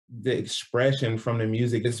the expression from the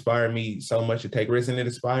music inspired me so much to take risks, and it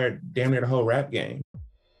inspired damn near the whole rap game.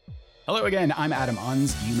 Hello again, I'm Adam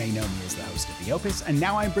Unz. You may know me as the host of The Opus, and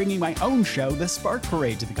now I'm bringing my own show, The Spark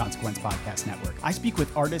Parade, to the Consequence Podcast Network. I speak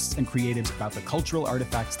with artists and creatives about the cultural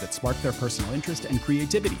artifacts that spark their personal interest and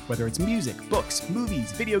creativity, whether it's music, books,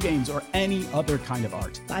 movies, video games, or any other kind of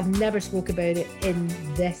art. I've never spoke about it in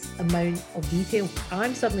this amount of detail.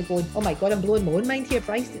 I'm suddenly going, oh my God, I'm blowing my own mind here,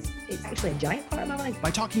 Christ. It's actually a giant part of my life.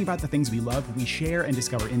 By talking about the things we love, we share and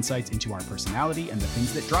discover insights into our personality and the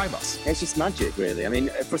things that drive us. It's just magic, really. I mean,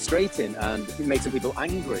 frustrating, and it makes some people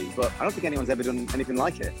angry, but I don't think anyone's ever done anything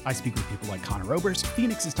like it. I speak with people like Connor Oberst,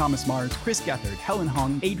 Phoenix's Thomas Mars, Chris Gethard, Helen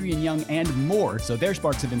Hong, Adrian Young, and more, so their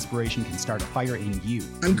sparks of inspiration can start a fire in you.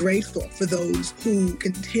 I'm grateful for those who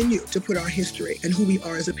continue to put our history and who we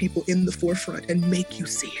are as a people in the forefront and make you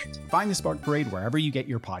see it. Find The Spark Parade wherever you get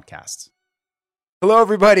your podcasts. Hello,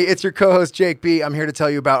 everybody. It's your co-host, Jake B. I'm here to tell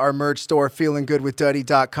you about our merch store,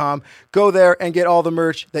 feelinggoodwithduddy.com. Go there and get all the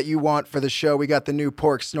merch that you want for the show. We got the new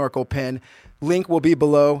pork snorkel pin. Link will be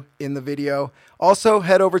below in the video. Also,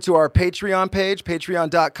 head over to our Patreon page,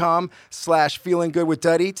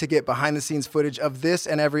 patreon.com/feelinggoodwithduddy to get behind-the-scenes footage of this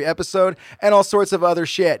and every episode and all sorts of other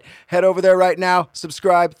shit. Head over there right now.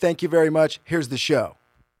 Subscribe. Thank you very much. Here's the show.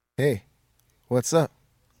 Hey, what's up?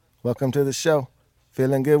 Welcome to the show.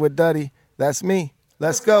 Feeling Good with Duddy. That's me.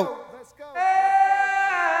 Let's go.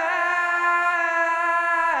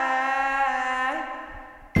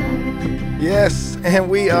 Yes, and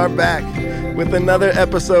we are back with another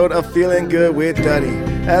episode of Feeling Good with Duddy.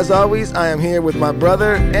 As always, I am here with my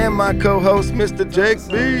brother and my co-host, Mr. Jake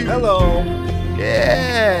B. Hello.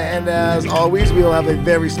 Yeah, and as always, we'll have a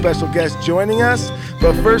very special guest joining us.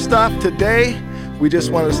 But first off, today, we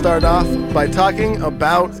just want to start off by talking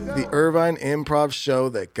about the Irvine Improv show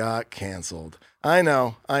that got canceled. I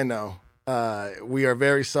know. We are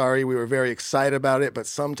very sorry. We were very excited about it, but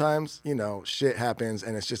sometimes, shit happens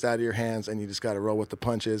and it's just out of your hands and you just got to roll with the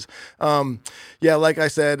punches. Like I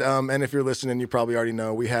said, and if you're listening, you probably already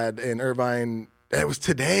know, we had in Irvine. It was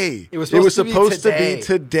today. It was supposed to be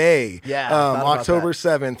today. Yeah. October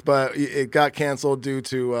 7th, but it got canceled due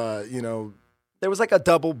to, There was like a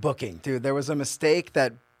double booking, dude. There was a mistake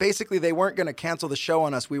that basically they weren't going to cancel the show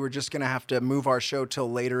on us. We were just going to have to move our show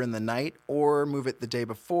till later in the night or move it the day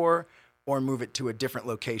before or move it to a different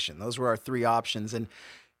location. Those were our three options. And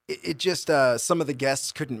it just, some of the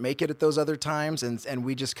guests couldn't make it at those other times. And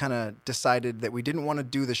we just kind of decided that we didn't want to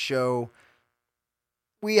do the show.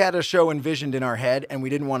 We had a show envisioned in our head and we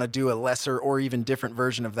didn't want to do a lesser or even different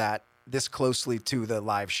version of that this closely to the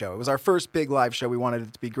live show. It was our first big live show. We wanted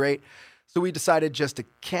it to be great. So we decided just to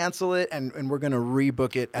cancel it, and we're going to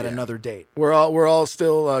rebook it at another date. We're all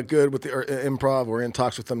still good with the improv. We're in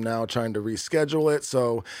talks with them now, trying to reschedule it.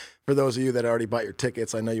 So for those of you that already bought your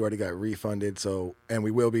tickets, I know you already got refunded. So, and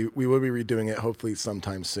we will be redoing it hopefully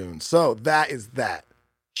sometime soon. So that is that.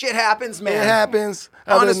 Shit happens, man. It happens.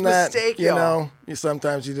 Honest mistake, y'all.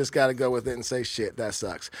 Sometimes you just got to go with it and say, shit, that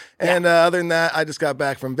sucks. Yeah. And other than that, I just got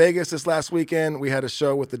back from Vegas this last weekend. We had a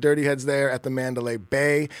show with the Dirty Heads there at the Mandalay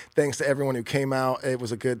Bay. Thanks to everyone who came out. It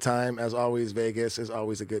was a good time. As always, Vegas is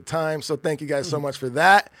always a good time. So thank you guys so much for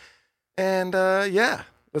that. And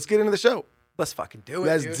let's get into the show. Let's fucking do it.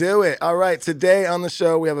 Let's do it. All right. Today on the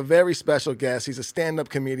show, we have a very special guest. He's a stand-up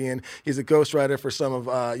comedian. He's a ghostwriter for some of,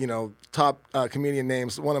 top comedian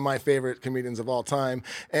names, one of my favorite comedians of all time.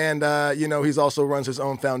 And, he's also runs his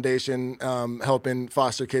own foundation, helping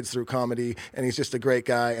foster kids through comedy. And he's just a great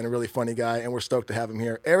guy and a really funny guy. And we're stoked to have him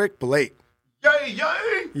here. Eric Blake. Yay!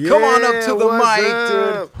 Yeah, come on up to the mic,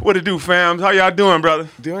 dude. What it do, fam? How y'all doing, brother?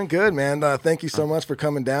 Doing good, man. Thank you so much for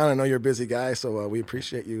coming down. I know you're a busy guy, so we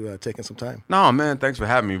appreciate you taking some time. No, man. Thanks for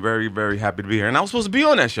having me. Very, very happy to be here. And I was supposed to be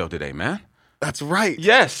on that show today, man. That's right.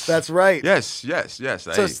 Yes. That's right. Yes.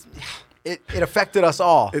 So it affected us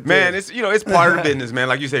all. It's part of the business, man.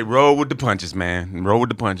 Like you say, roll with the punches, man. Roll with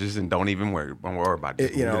the punches and don't worry about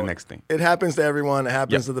it. We'll do the next thing. It happens to everyone. It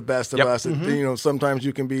happens to the best of us. Sometimes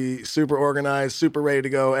you can be super organized, super ready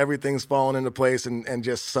to go. Everything's falling into place and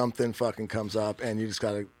just something fucking comes up and you just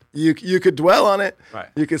got to You could dwell on it. Right.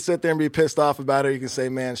 You could sit there and be pissed off about it. You can say,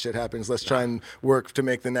 man, shit happens. Let's try and work to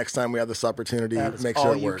make the next time we have this opportunity, make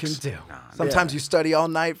sure it works. All you can do. Sometimes you study all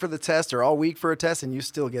night for the test or all week for a test and you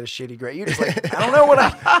still get a shitty grade. You're just like, I don't know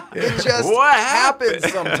it just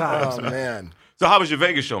happens sometimes. Oh, man. So how was your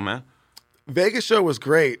Vegas show, man? Vegas show was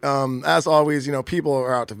great. As always, people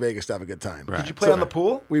are out to Vegas to have a good time. Right. Did you play on the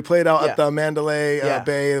pool? We played out at the Mandalay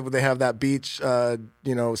Bay. They have that beach,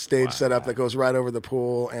 stage set up that goes right over the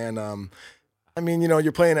pool. And I mean,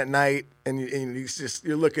 you're playing at night, and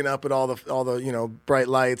you're looking up at all the bright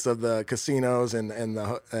lights of the casinos, and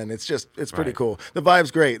it's pretty cool. The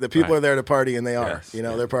vibe's great. The people are there to party, and they are. Yes,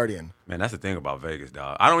 they're partying. Man, that's the thing about Vegas,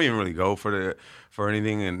 dog. I don't even really go for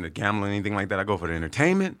anything and the gambling, anything like that. I go for the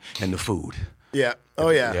entertainment and the food. Yeah. Oh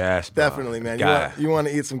yeah. Yes, bro. Definitely, man. You want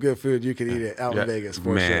to eat some good food, you can eat it out in Vegas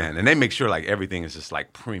for sure. And they make sure like everything is just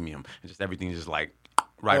like premium, and just everything is just like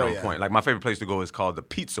on point. Like my favorite place to go is called the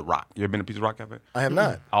Pizza Rock. You ever been to Pizza Rock Cafe? I have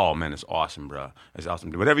not. Oh man, it's awesome, bro. It's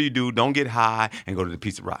awesome. Whatever you do, don't get high and go to the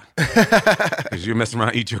Pizza Rock because you're messing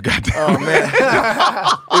around, eat your goddamn. Oh man,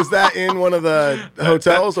 is that in one of the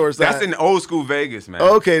hotels or is that? That's in old school Vegas, man.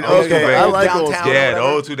 Okay. I like old school. Yeah, the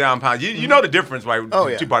old school downtown. You know the difference, right? Oh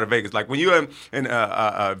yeah. Two part of Vegas. Like when you're in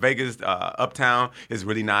Vegas, uptown is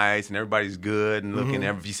really nice and everybody's good and looking.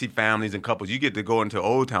 If you see families and couples, you get to go into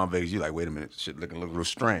Old Town Vegas. You're like, wait a minute, shit looking a little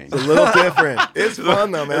strange. It's a little different. It's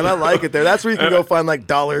fun though, man. I like it there. That's where you can go find like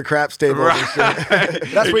dollar craps tables and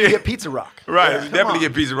shit. That's where you get Pizza Rock. Right, you definitely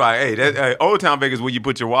get Pizza Rock. Hey, that, Old Town Vegas where you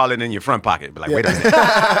put your wallet in your front pocket. But like, wait a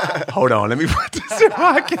minute, hold on, let me put this in my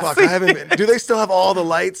pocket. Fuck, I haven't been. Do they still have all the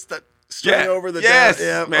lights that string over the yes,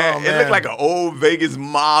 man. Oh, man. It looked like an old Vegas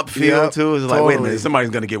mob feel too. It's like, wait a minute, somebody's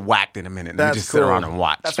gonna get whacked in a minute. Let me just sit around and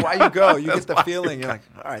watch. That's why you go. You get the feeling. You're like,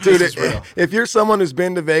 all right, dude. This is real. If you're someone who's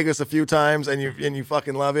been to Vegas a few times and you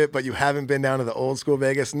fucking love it, but you haven't been down to the old school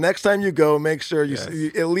Vegas, next time you go, make sure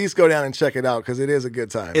you at least go down and check it out because it is a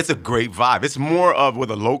good time. It's a great vibe. It's more of where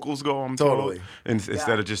the locals go. I'm totally told,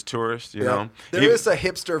 instead of just tourists. You know, there is a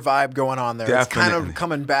hipster vibe going on there. Definitely. It's kind of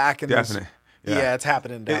coming back. And yeah, it's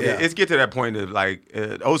happening down there. It's get to that point of like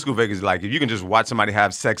old school Vegas is like if you can just watch somebody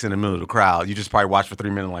have sex in the middle of the crowd, you just probably watch for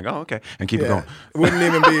 3 minutes like, oh, okay, and keep it going. It wouldn't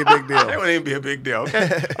even be a big deal. It wouldn't even be a big deal.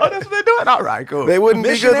 Okay. Oh, that's what they're doing. All right, cool. They wouldn't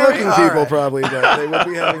be good-looking people probably, but they would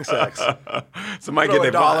be having sex. Somebody Throw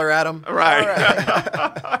get a $1 at them. Right.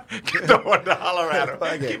 Get the $1 at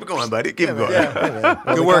them. Keep it going, buddy. Keep it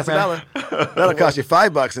going. Good work, man. That'll cost you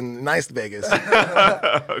 $5 in nice Vegas.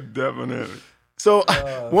 Definitely. So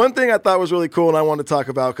one thing I thought was really cool and I wanted to talk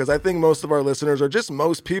about because I think most of our listeners or just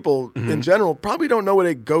most people in general probably don't know what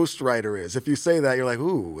a ghostwriter is. If you say that, you're like,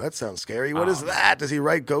 ooh, that sounds scary. What is that? Does he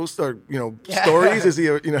write ghosts or stories? Is he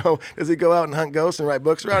does he go out and hunt ghosts and write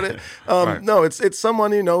books about it? Right. No, it's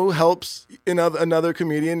someone who helps another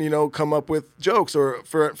comedian come up with jokes or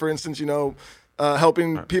for instance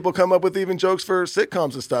helping people come up with even jokes for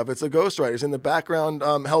sitcoms and stuff. It's a ghostwriter. He's in the background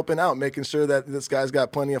helping out, making sure that this guy's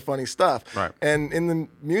got plenty of funny stuff. Right. And in the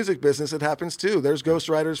music business, it happens too. There's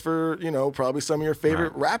ghostwriters for, probably some of your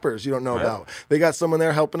favorite rappers you don't know about. They got someone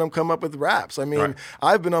there helping them come up with raps. I mean,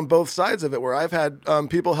 I've been on both sides of it where I've had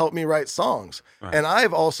people help me write songs. And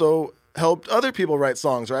I've also helped other people write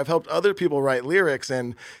songs, or I've helped other people write lyrics.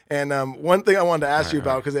 And one thing I wanted to ask you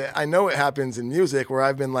about, because I know it happens in music, where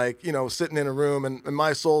I've been like, sitting in a room and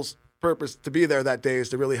my soul's purpose to be there that day is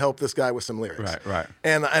to really help this guy with some lyrics. Right.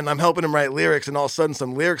 And I'm helping him write lyrics, and all of a sudden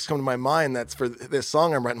some lyrics come to my mind that's for this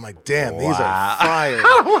song I'm writing. I'm like, damn, these are fire. I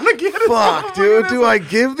don't want to get it. Fuck, dude, do I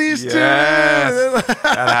give these to you? That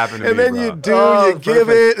happened to and me, then bro. you do, you give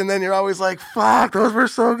it, and then you're always like, fuck, those were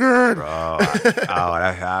so good. Bro,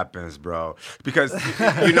 that happens, bro. Because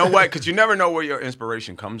you know what? Because you never know where your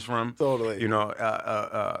inspiration comes from. Totally.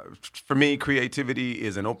 For me, creativity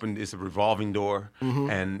is a revolving door,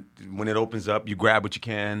 and when it opens up, you grab what you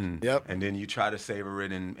can, and then you try to savor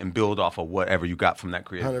it and build off of whatever you got from that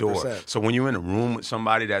creative 100%. Door. So when you're in a room with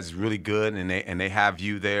somebody that's really good and they have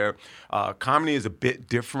you there, comedy is a bit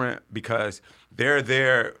different because they're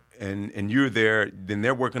there and you're there. Then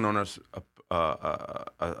they're working on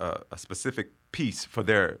a specific piece for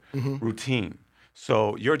their routine.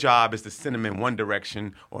 So your job is to send them in one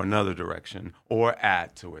direction or another direction or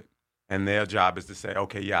add to it. And their job is to say,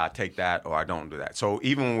 okay, yeah, I take that or I don't do that. So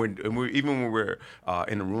even when we're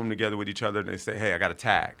in the room together with each other, they say, hey, I got a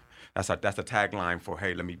tag. That's a tagline for,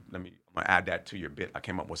 hey, let me I'm gonna add that to your bit. I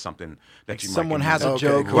came up with something that you someone might has a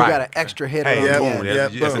joke. Cool. We got an extra hit. Hey, on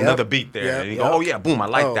there's another beat there. And you go, oh yeah, boom, I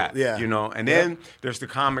like that. Yeah. And then there's the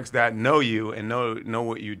comics that know you and know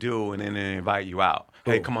what you do, and then they invite you out.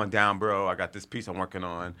 Hey, come on down, bro. I got this piece I'm working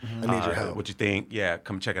on. I need your help. What you think? Yeah,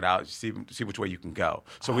 come check it out. See which way you can go.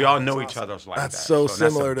 So we all know each other like that. That's so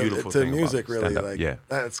similar that's to music, really. Like,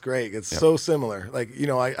 that's great. It's so similar. Like,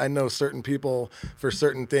 I know certain people for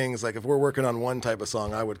certain things. Like, if we're working on one type of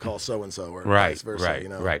song, I would call so and so, or vice versa.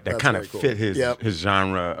 Right. That kind of fit his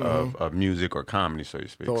genre of music or comedy, so to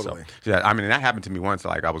speak. Totally. So, I mean, that happened to me once.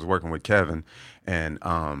 Like, I was working with Kevin, and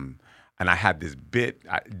I had this bit.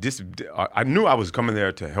 I knew I was coming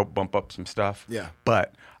there to help bump up some stuff. Yeah.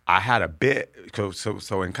 But I had a bit.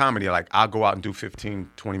 So in comedy, like, I'll go out and do 15,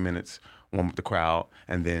 20 minutes warm up the crowd,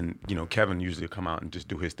 and then Kevin usually come out and just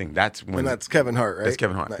do his thing. That's when And that's Kevin Hart, right? That's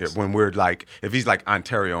Kevin Hart. Nice. Yeah, when we're like, if he's like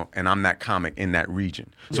Ontario and I'm that comic in that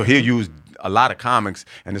region, so he'll use a lot of comics,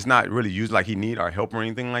 and it's not really used like he need our help or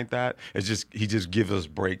anything like that. It's just he just gives us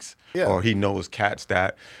breaks, or he knows cats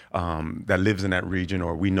that lives in that region,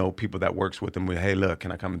 or we know people that works with him. Hey, look,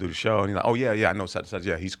 can I come and do the show? And he's like, oh yeah, I know such and such.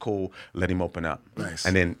 Yeah, he's cool. Let him open up. Nice.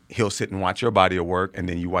 And then he'll sit and watch your body of work, and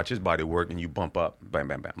then you watch his body of work, and you bump up, bam,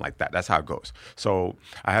 bam, bam, like that. That's how it goes. So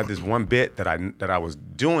I had this one bit that I was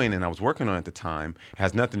doing and I was working on at the time. It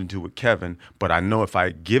has nothing to do with Kevin, but I know if I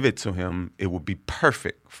give it to him, it would be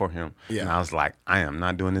perfect for him. Yeah. And I was like, I am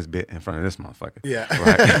not doing this bit in front of this motherfucker. Yeah.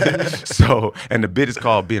 Right? So, and the bit is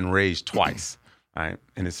called Being Raised Twice. Right?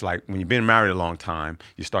 And it's like when you've been married a long time,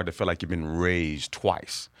 you start to feel like you've been raised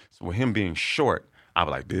twice. So with him being short, I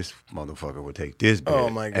was like, this motherfucker would take this bit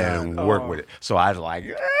and work with it. So I was like,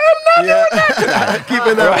 I'm not doing that.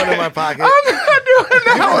 Keeping that one in my pocket. I'm not doing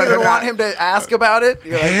that. You didn't want him to ask about it?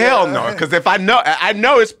 You're like, Hell no, because if I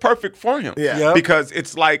know it's perfect for him. Yeah. Yep. Because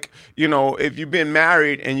it's like, if you've been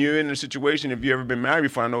married and you're in a situation, if you've ever been married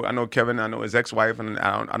before, I know Kevin, I know his ex-wife, and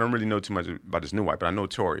I don't really know too much about his new wife, but I know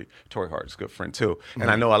Tori Hart's a good friend too, and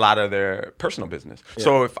I know a lot of their personal business. Yeah.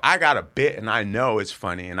 So if I got a bit and I know it's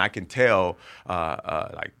funny and I can tell,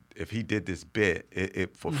 like, if he did this bit,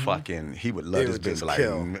 it for fucking, he would love this bit. Like,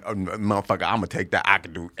 motherfucker, I'm gonna take that. I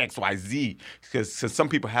can do X, Y, Z. Because some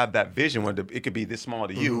people have that vision where it could be this small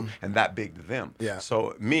to you and that big to them. Yeah.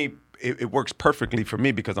 So it works perfectly for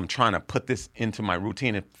me because I'm trying to put this into my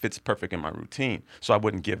routine. It fits perfect in my routine. So I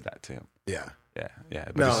wouldn't give that to him. Yeah. Yeah.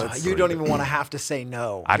 No, you don't even want to have to say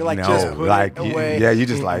no. I You're like, know. just put it away. You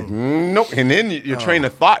just like, nope. And then your train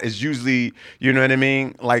of thought is usually, you know what I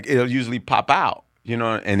mean? Like, it'll usually pop out.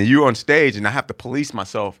 And you're on stage, and I have to police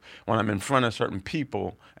myself when I'm in front of certain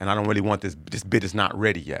people, and I don't really want this bit is not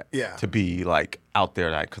ready yet to be like out there,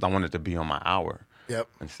 like, because I want it to be on my hour. Yep.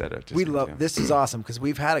 Instead of just this is awesome because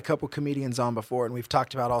we've had a couple comedians on before, and we've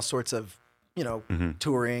talked about all sorts of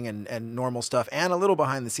touring and normal stuff and a little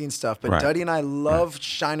behind the scenes stuff. But Duddy and I love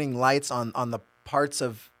shining lights on the parts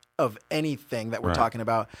of anything that we're talking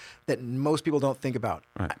about that most people don't think about.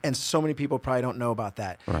 Right. And so many people probably don't know about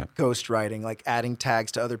that. Right. Ghostwriting, like adding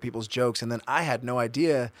tags to other people's jokes. And then I had no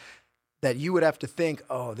idea that you would have to think,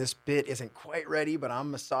 oh, this bit isn't quite ready, but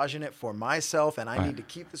I'm massaging it for myself, and I need to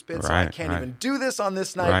keep this bit, so I can't even do this on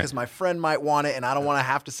this night because my friend might want it, and I don't want to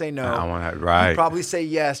have to say no. I want to, You probably say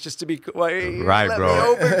yes just to be let bro. me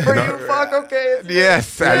open for you. Fuck, okay.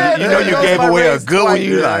 Yes, you gave away a good one.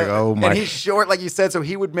 You like, oh my. And he's short, like you said, so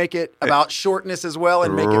he would make it about shortness as well,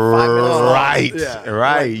 and make it 5 minutes long.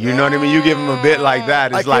 Right. You know what I mean? You give him a bit like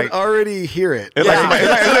that. It's I can already hear it.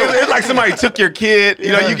 It's like somebody took your kid.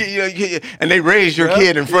 You get. And they raised your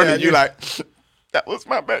kid in front of you, like, that was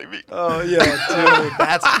my baby. Oh, yeah, dude.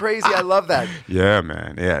 That's crazy. I love that. Yeah,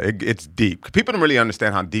 man. Yeah, it's deep. People don't really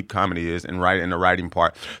understand how deep comedy is in the writing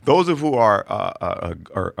part. Those of who are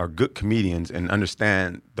good comedians and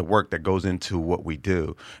understand the work that goes into what we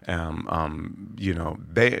do, they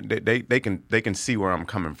can see where I'm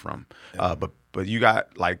coming from. Yeah. But you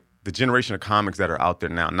got, like, the generation of comics that are out there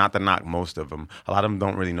now, not to knock most of them, a lot of them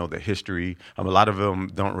don't really know the history. A lot of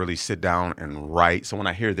them don't really sit down and write. So when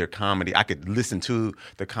I hear their comedy, I could listen to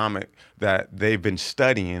the comic that they've been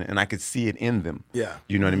studying and I could see it in them. Yeah.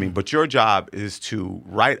 You know what I mean? But your job is to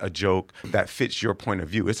write a joke that fits your point of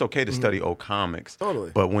view. It's okay to study old comics.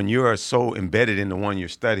 Totally. But when you are so embedded in the one you're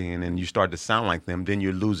studying and you start to sound like them, then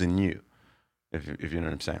you're losing you. If you know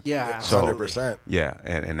what I'm saying. Yeah, so, 100%. Yeah,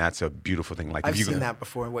 and that's a beautiful thing. Like I've seen that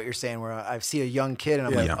before in what you're saying, where I see a young kid and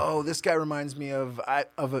I'm like, oh, this guy reminds me of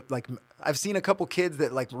I've seen a couple kids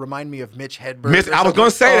that like remind me of Mitch Hedberg. I was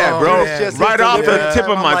gonna say that, bro. Right off the tip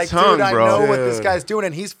of my tongue, dude, bro. I know what this guy's doing,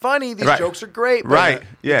 and he's funny. These jokes are great. Right.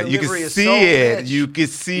 Yeah, you can see it. Mitch. You can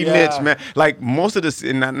see Mitch, man. Like most of this,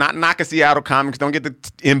 not knocking Seattle comics. Don't get the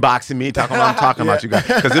inboxing me talking about I'm talking about you guys,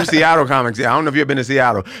 because them Seattle comics. I don't know if you've been to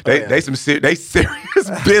Seattle. They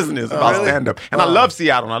serious business about stand up, and I love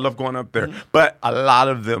Seattle. And I love going up there, but a lot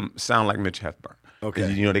of them sound like Mitch Hedberg.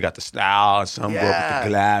 Okay. They got the style, some go up with the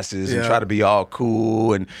glasses and try to be all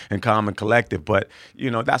cool and calm and collective. But,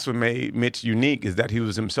 that's what made Mitch unique, is that he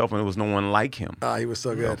was himself and there was no one like him. He was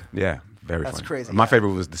so good. Yeah, very funny. That's crazy. My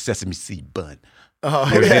favorite was the sesame seed bun. Oh,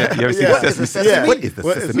 you ever see the sesame seed? What is the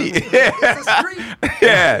sesame?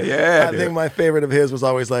 Yeah. I think my favorite of his was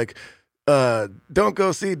always like, don't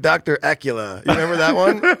go see Dr. Acula. You remember that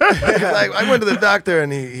one? He's like, I went to the doctor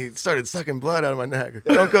and he started sucking blood out of my neck.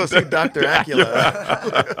 Don't go see Dr.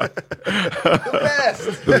 Acula.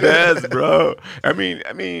 The best, bro. I mean,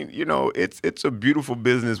 it's a beautiful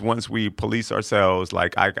business once we police ourselves.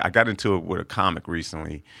 Like I got into it with a comic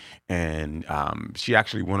recently, and she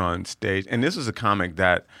actually went on stage, and this was a comic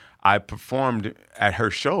that I performed at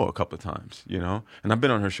her show a couple of times, and I've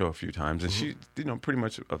been on her show a few times, and she's, pretty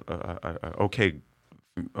much a okay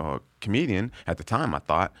comedian at the time, I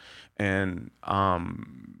thought. And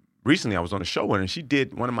recently I was on a show with her, and she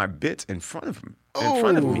did one of my bits in front of me.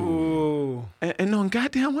 And knowing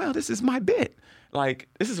goddamn well, this is my bit. Like,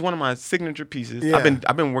 this is one of my signature pieces. Yeah.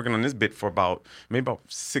 I've been working on this bit for about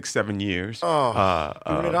 6-7 years. Doing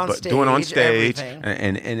it on stage,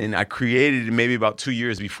 everything. and I created it maybe about 2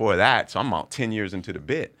 years before that. So I'm about 10 years into the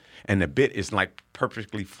bit, and the bit is like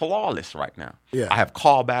perfectly flawless right now. Yeah. I have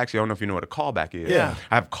callbacks. I don't know if you know what a callback is. Yeah.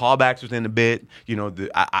 I have callbacks within the bit.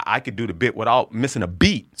 I could do the bit without missing a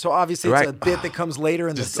beat. So obviously Right. it's a bit that comes later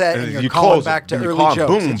in the set, and you're you calling close back it, to and you early call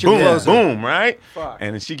jokes. boom, It's your boom, closer. boom, right? Fuck.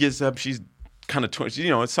 And then she gets up, she's kind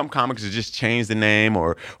of, some comics just change the name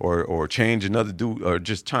or change another dude, or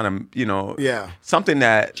just trying to, something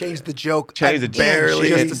that Change the joke. change the at the end. barely-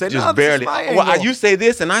 She has to say, just no, barely. This is my Well, angle. you say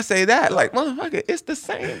this and I say that. Like, motherfucker, it's the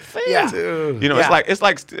same thing. Yeah. Dude. Yeah. It's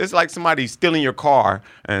like somebody stealing your car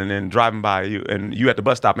and then driving by you, and you at the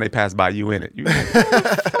bus stop and they pass by you in it. You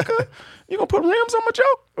motherfucker, you gonna put rims on my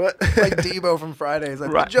joke? Like Debo from Fridays.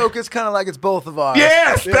 Like, Right. the joke is kind of like it's both of ours.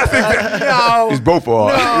 Yes, that's exactly. No. It's both for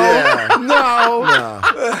us. No.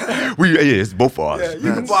 It's both for us.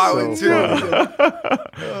 You can borrow it too.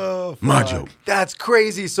 Oh, My fuck. joke. That's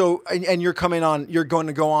crazy. So, and you're going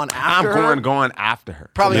to go on after her? I'm going after her.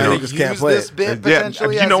 Probably You going just to can't use play this it. bit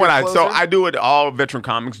potentially you as know what? your closer? I do what all veteran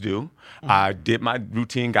comics do. I did my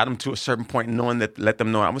routine, got them to a certain point, knowing that, let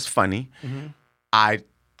them know I was funny. I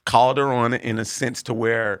called her on it in a sense to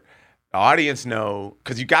where the audience know,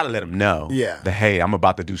 because you got to let them know that, hey, I'm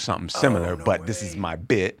about to do something similar, but this is my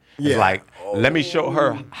bit. Yeah. It's like, let me show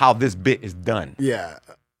her how this bit is done Yeah.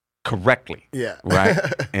 correctly. Yeah. Right?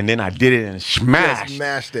 And then I did it and smashed.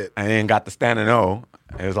 Smashed it. And then got the standing O.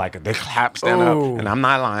 It was like they clap, stand up. And I'm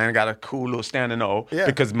not lying. I got a cool little standing O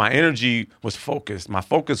because my energy was focused. My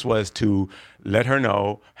focus was to let her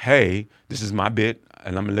know, hey, this is my bit,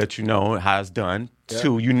 and I'm going to let you know how it's done.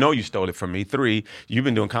 2, you stole it from me. 3, you've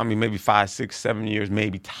been doing comedy maybe 5, 6, 7 years,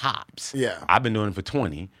 maybe tops. Yeah. I've been doing it for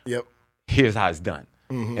 20. Yep. Here's how it's done.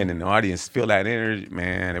 And then the audience feel that energy.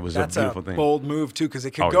 Man, it was That's a beautiful thing. bold move, too, because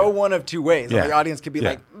it could Oh, go yeah. one of two ways. Yeah. The audience could be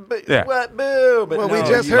Yeah. like, Yeah. what, boo? But Well, no, we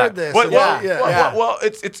just you- heard this. Well,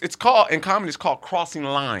 it's called, in comedy, it's called crossing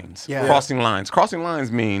lines. Yeah. Crossing lines. Crossing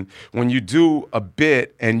lines mean when you do a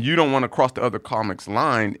bit and you don't want to cross the other comic's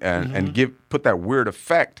line and put that weird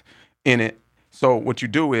effect in it. So what you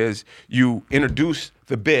do is you introduce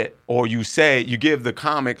the bit, or you give the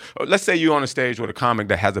comic, let's say you're on a stage with a comic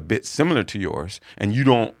that has a bit similar to yours, and you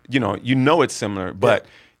don't, it's similar, but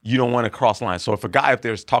you don't want to cross lines. So if a guy up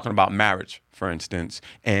there is talking about marriage, for instance,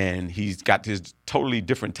 and he's got this totally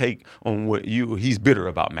different take on he's bitter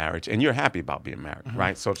about marriage, and you're happy about being married,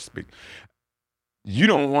 right, so to speak. You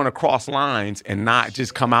don't want to cross lines and not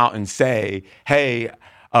just come out and say, hey,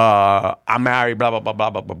 I'm married, blah, blah, blah, blah,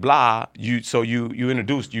 blah, blah, blah. You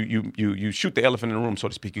introduce, you shoot the elephant in the room, so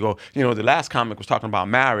to speak. You go, the last comic was talking about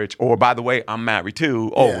marriage, or by the way, I'm married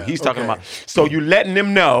too. Oh, he's talking about, so you letting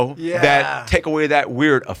them know that, take away that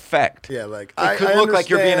weird effect. Yeah, like, It could look like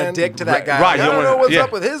you're being a dick to that guy. Right, Like, I don't know what's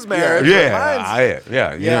up with his marriage. but mine's- you know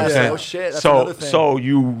what I'm saying? Oh shit, that's another thing.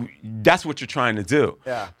 So that's what you're trying to do.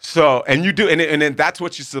 Yeah. So, and you do, and then that's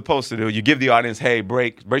what you're supposed to do. You give the audience, hey,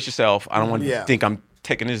 brace yourself. I don't want you to think I'm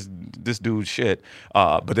taking this dude's shit,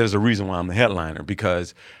 but there's a reason why I'm the headliner,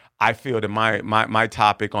 because I feel that my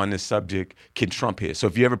topic on this subject can trump his. So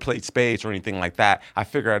if you ever played spades or anything like that, I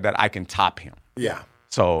figure that I can top him. Yeah.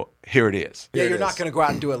 So here it is. Yeah, you're not going to go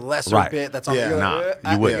out and do a lesser Right. bit. That's on Yeah. the Nah,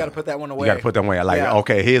 you you wouldn't. got to put that one away. You got to put that away. Like, Yeah.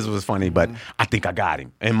 okay, his was funny, but I think I got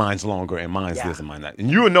him. And mine's longer, and mine's this, and mine that.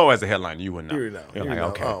 And you would know as a headliner, you would know. You would know. You're You like, would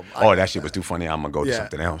okay. know. Oh, that shit was too funny. I'm going to go to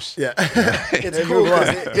something else. Yeah. It's And cool move on.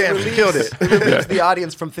 because it Damn, relieves, killed it. it relieves the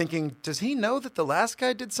audience from thinking, does he know that the last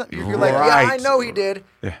guy did something? You're like, yeah, I Right. know he did.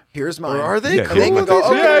 Yeah. Here's mine. Or are they And cool they can with go, each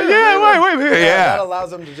okay. other? Wait. That Yeah.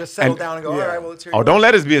 allows them to just settle And- down and go, all right, well, let's hear Oh, yours." don't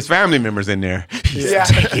let us be his family members in there. He's Yeah.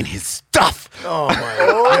 taking his stuff. Oh my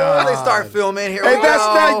God. They start filming. Here Hey, we that's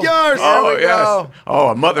go. not yours. Oh, we yes. go. Oh,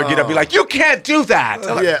 a mother get up and be like, you can't do that.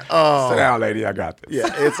 I'm like, Yeah. Oh. sit down, lady. I got this.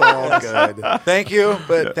 Yeah, it's all good. Thank you,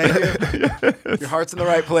 but thank you. Your heart's in the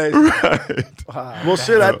right place. Well,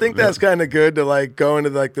 shit, I think that's kind of good to like go into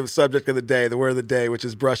like the subject of the day, the word of the day, which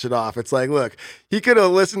is brush it off. It's like, look, he could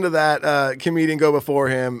have listened to that comedian go before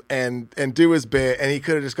him and do his bit, and he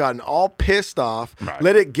could have just gotten all pissed off,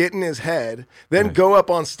 let it get in his head, then go up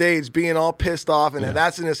on stage being all pissed off, and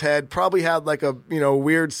that's in his head. Probably had like a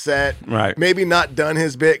weird set, Right. Maybe not done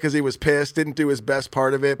his bit because he was pissed, didn't do his best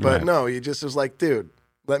part of it, but Right. no, he just was like, dude.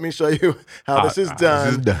 Let me show you how this is this done.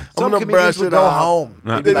 is done. I'm Some gonna comedians brush would it go off. home.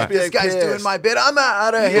 Right. They'd be They'd like, be this like guy's pissed. doing my bit. I'm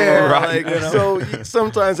out of here. Right. Like, so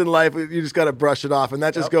sometimes in life you just got to brush it off, and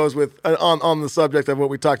that just goes with on the subject of what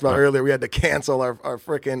we talked about earlier. We had to cancel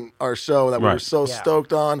our show that we were Right. so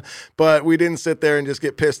stoked on, but we didn't sit there and just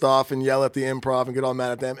get pissed off and yell at the improv and get all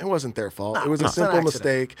mad at them. It wasn't their fault. It was a it's an simple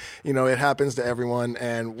accident. mistake. It happens to everyone,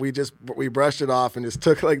 and we brushed it off and just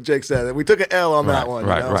took, like Jake said, we took an L on that one.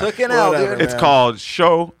 right, right. Took an L, Whatever, dude. It's man. called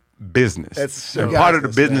show business. It's and show part of the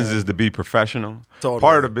business, business man. is to be professional. Totally.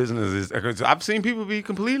 Part of the business is, because I've seen people be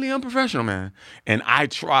completely unprofessional, man. And I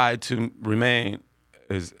try to remain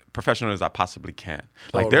as professional as I possibly can.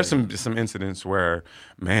 Like there's some incidents where,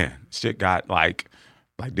 man, shit got like,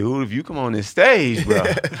 dude, if you come on this stage, bro.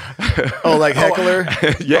 Oh, like heckler.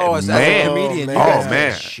 Yeah, Oh, as a man. comedian, you Oh, guys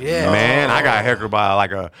man. get shit. Man, I got heckled by I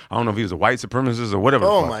don't know if he was a white supremacist or whatever.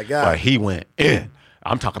 the Oh, fuck, my God. But he went in.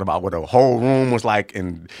 I'm talking about what the whole room was like,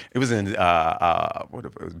 and it was in what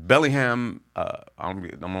it was, Bellingham.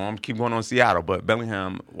 I'm gonna keep going on Seattle, but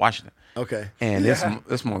Bellingham, Washington. Okay. And this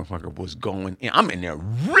motherfucker was going in. I'm in there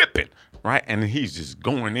ripping, right? And he's just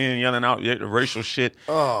going in, yelling out racial shit.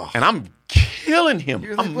 Oh. And I'm killing him.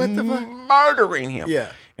 You're like, I'm what the fuck? murdering him.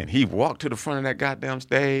 Yeah. And he walked to the front of that goddamn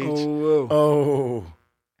stage. Oh.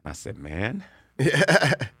 And I said, man,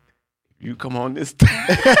 Yeah. you come on this stage.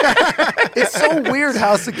 It's so weird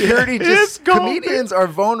how security just comedians are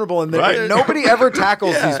vulnerable and Right. nobody ever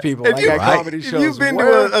tackles these people If like you- at Right. comedy If shows. you've been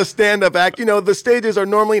Where- to a stand-up act, the stages are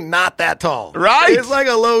normally not that tall. Right. It's like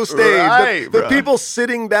a low stage. Right, the bruh. people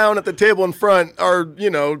sitting down at the table in front are,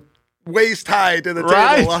 waist high to the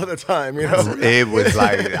Right. table a lot of the time, It was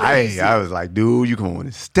like, I was like, dude, you come on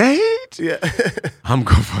the stage? Yeah. I'm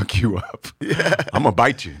gonna fuck you up. Yeah. I'm gonna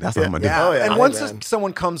bite you. That's what I'm gonna Yeah. do. Oh, yeah. And Hey, once man.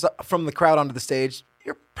 someone comes up from the crowd onto the stage,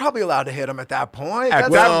 you're probably allowed to hit them at that point. At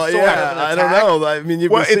That's that- Well, some sort of yeah, an I don't attack. know. I mean,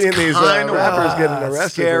 you've Well, been it's seeing these kinda- rappers getting arrested.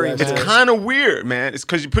 scary, for that man. It's shit. kind of weird, man. It's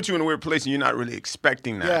because you put you in a weird place and you're not really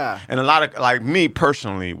expecting that. Yeah. And a lot of, like me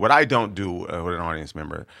personally, what I don't do with an audience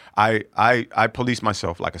member, I police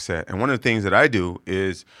myself, like I said. And one of the things that I do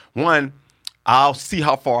is, one, I'll see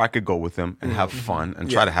how far I could go with them and have fun and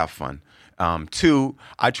try to have fun. Two,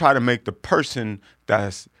 I try to make the person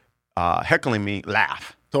that's heckling me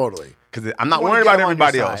laugh. Totally. Because I'm not You wanna worried get about him on your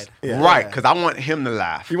everybody else. side. Yeah. Right, because I want him to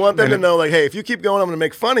laugh. You want them And to if- know, like, hey, if you keep going, I'm going to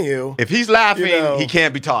make fun of you. If he's laughing, he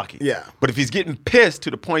can't be talking. Yeah. But if he's getting pissed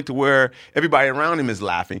to the point to where everybody around him is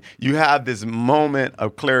laughing, you have this moment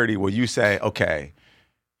of clarity where you say, okay,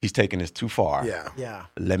 he's taking this too far. Yeah. Yeah.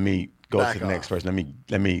 Let me go Back to the next off. person.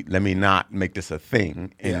 Let me not make this a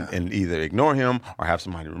thing and either ignore him or have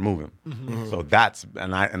somebody remove him. So that's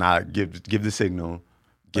and I give the signal.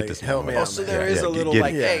 Get Like, this help man me away. out, So man. there is a little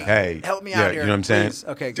like, hey, help me out here. You know what I'm saying? please.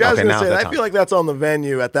 Okay, Yeah, I was Okay, going to now's say, the I time. feel like that's on the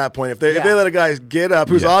venue at that point. If they Yeah. let a guy get up,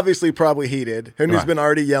 who's Yeah. obviously probably heated, and who's Right. been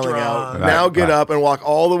already yelling out, Drunk. now Right, get right. up and walk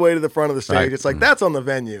all the way to the front of the stage. Right. It's like, that's on the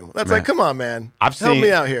venue. That's like, Man. come on, man. Help Help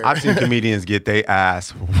me out here. I've seen comedians get their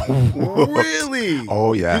ass whooped. Really?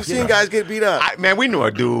 Oh yeah. You've seen guys get beat up. Man, we knew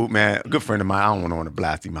a dude, man, a good friend of mine. I don't want to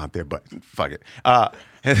blast him out there, but fuck it.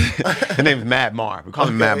 His name is Mad Marv. We call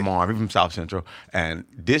him Mad Marv. He's from South Central. And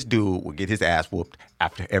this dude would get his ass whooped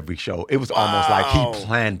after every show. It was almost like he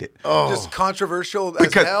planned it. Just controversial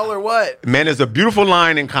Because- as hell or what? Man, there's a beautiful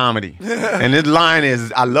line in comedy. And this line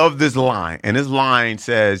is, I love this line. And this line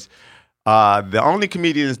says, the only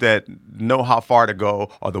comedians that know how far to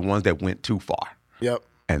go are the ones that went too far. Yep.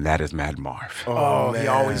 And that is Mad Marv. Oh, he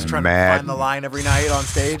always trying Mad. to find the line every night on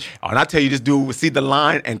stage. And I tell you, this dude would see the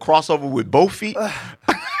line and cross over with both feet.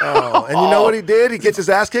 Oh, and you know what he did? He gets his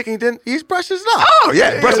ass kicked and he brushes it off. Oh,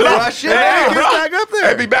 yeah. Brush it off. brush it Hey, off. Get bro. back up there.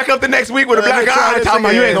 Hey, be back up the next week with a Let me black try eye. this Talking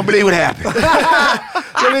about you ain't again. going to believe what happened.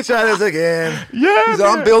 Let me try this again. Yeah, He's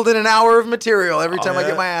I'm building an hour of material every time I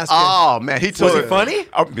get my ass kicked. Oh man, he told Was it funny?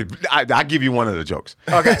 I'll give you one of the jokes.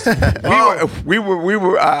 Okay. we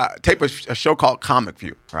were tape a show called Comic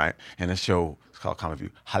View, right? And the show is called Comic View.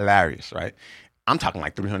 Hilarious, right? I'm talking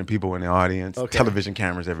like 300 people in the audience, television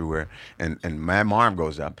cameras everywhere, and Mad Marv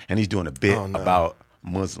goes up and he's doing a bit about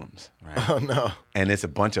Muslims, right? Oh no. And it's a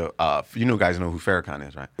bunch of guys know who Farrakhan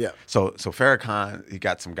is, right? Yeah. So Farrakhan, he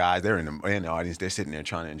got some guys. They're in the audience. They're sitting there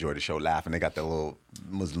trying to enjoy the show, laughing. They got their little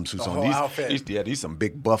Muslim suits on. These some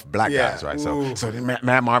big buff black guys, right? Ooh. So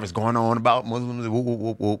Matt Marv is going on about Muslims, whoop, whoop,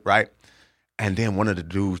 whoop, whoop, right? And then one of the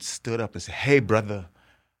dudes stood up and said, "Hey, brother,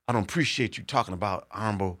 I don't appreciate you talking about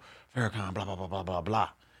Honorable Farrakhan, blah blah blah blah blah blah."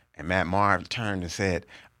 And Matt Marv turned and said,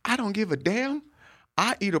 "I don't give a damn.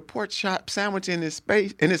 I eat a pork chop sandwich in his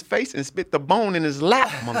face and spit the bone in his lap,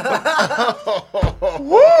 motherfucker."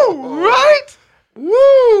 Woo, right?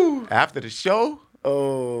 Woo. After the show,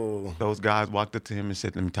 those guys walked up to him and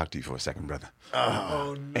said, "Let me talk to you for a second, brother."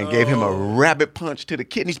 Oh, no. And gave him a rabbit punch to the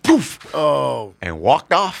kidneys, poof. Oh. And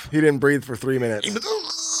walked off. He didn't breathe for 3 minutes.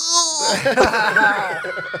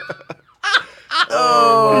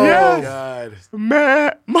 Oh, yes. God.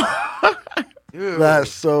 Matt. That's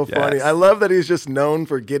so funny. Yes. I love that he's just known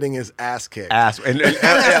for getting his ass kicked. That's funny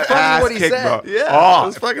what he said. Bro. Yeah, it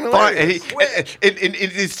was fucking fun. hilarious. And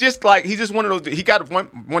it's just like he's just one of those. He got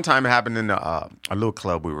one time it happened in a little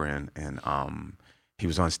club we were in, and he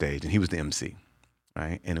was on stage and he was the MC,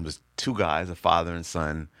 right? And it was two guys, a father and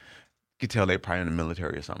son. You could tell they probably in the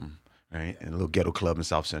military or something, right? In a little ghetto club in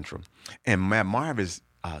South Central. And Matt Marv is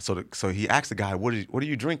so he asked the guy, "What are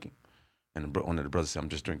you drinking?" And one of the brothers said, "I'm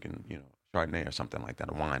just drinking, Chardonnay or something like that,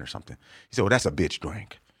 a wine or something." He said, "Well, that's a bitch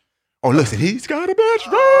drink." Oh, listen, he's got a bitch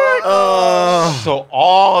drink. So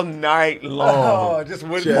all night long, just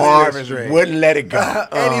wouldn't Marvin wouldn't let it go.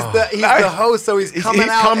 And he's the host, so he's coming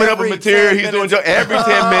up with material. He's doing every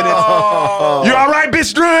 10 minutes. You all right,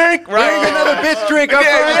 bitch drink? Bring another bitch drink up.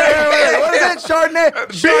 What is it?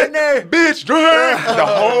 Chardonnay. Bitch drink. The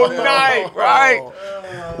whole night, right?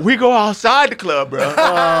 We go outside the club,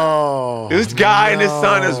 bro. This guy and his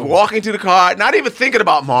son is walking to the car, not even thinking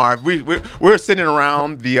about Marv. We're sitting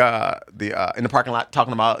around in the parking lot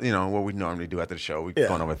talking about what we normally do after the show. We're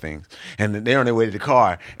going over things, and they're on their way to the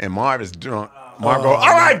car, and Marv is drunk. Marv goes, "All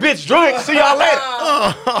right, bitch, drink. See y'all later."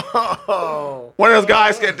 One of those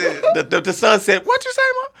guys, the son said, "What you say,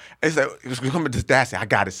 Marv?" He said, "He was coming to his dad. Said, I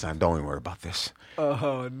got it, son. Don't even worry about this."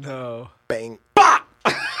 Oh no! Bang. Bah!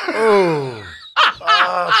 Oh.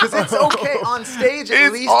 Because it's okay on stage.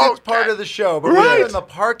 At least it's part of the show. But when you're in the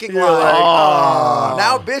parking lot,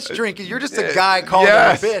 now bitch drinking. You're just a guy calling him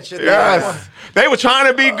a bitch. Yes. They were trying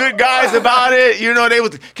to be good guys about it.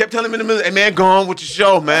 They kept telling him in the middle, "Hey man, go on with your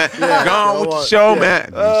show, man. Go on with your show,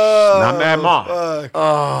 man." Not Mad Mom.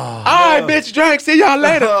 All right, bitch, drink. See y'all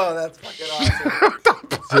later. Oh, that's fucking awesome.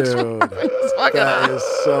 Dude, that is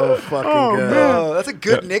so fucking good. Oh, that's a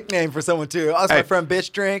good nickname for someone too. That's my friend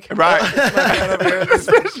Bitch Drink. Right.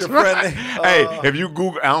 Your friend. Hey, if you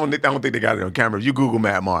Google, I don't think they got it on camera. If you Google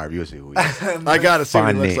Matt Marv, you'll see who he is. I gotta see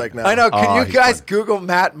what he looks like now. I know. Can you guys Google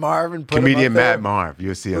Matt Marv and put comedian him up there? Matt Marv?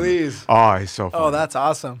 You'll see him. Please. Oh, he's so funny. Oh, that's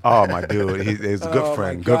awesome. Oh, my dude. He's a good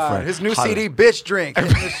friend. Good friend. His new CD, Bitch Drink, in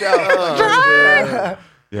the show.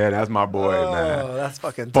 Yeah, that's my boy, man. Oh, that's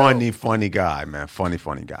fucking funny guy, man. Funny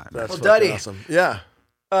guy. Man. That's Duddy. awesome. Yeah.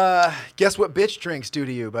 Guess what bitch drinks do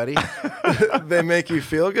to you, buddy? They make you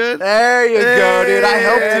feel good? There you go, dude. I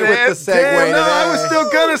helped you with the segue. Damn, no, I was still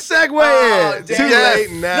gonna segue it. Too late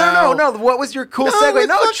now. No. What was your cool No, segue? it's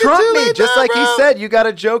No, fucking trump too me. late Just now, like bro. he said, you got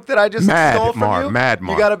a joke that I just stole from you. Mad You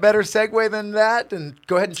Marv. got a better segue than that? And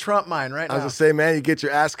go ahead and trump mine right I was now. gonna say, man, you get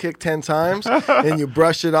your ass kicked 10 times and you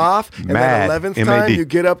brush it off, and Mad. then 11th M.A.D. time you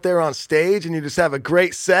get up there on stage and you just have a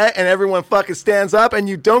great set and everyone fucking stands up and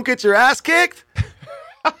you don't get your ass kicked.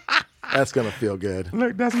 That's gonna feel good.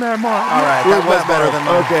 Look, that's Mad Marv. All right, that was better than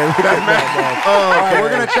mine. Okay, look at that. All right,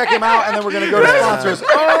 we're going to check him out, and then we're going to go to sponsors.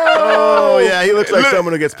 Oh, yeah, he looks like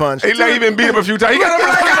someone who gets punched. He been beat up a few times. He got a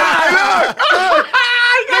black eye. Look.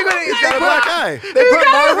 He's got a black eye. They put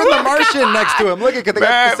Marvin the Martian next to him. Look at they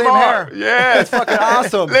got the same hair. Yeah. It's fucking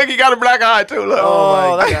awesome. Look, he got a black eye, too. Look.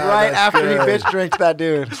 Oh, my that's God, right that's after good. he bitch drinks that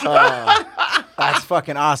dude. That's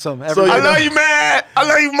fucking awesome. I Everybody, love you, man. I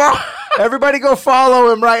love you, Marv. everybody go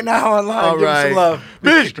follow him right now online. All Give him some right. love.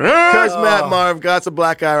 Bitch. Because Matt Marv got a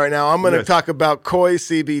black eye right now, I'm going to talk about Koi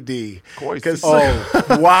CBD. Koi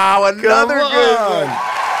CBD. Wow, another Come good on. one.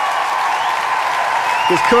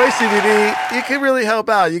 Because Koi CBD, it can really help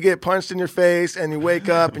out. You get punched in your face and you wake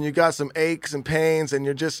up and you got some aches and pains and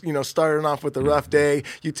you're just, starting off with a rough day.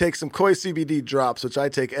 You take some Koi CBD drops, which I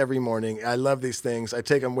take every morning. I love these things. I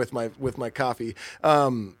take them with my coffee.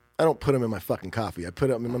 I don't put them in my fucking coffee. I put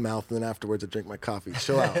them in my mouth, and then afterwards I drink my coffee.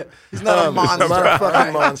 Chill out. He's not a monster. I'm not a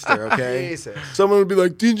fucking monster, okay? Jesus. Someone would be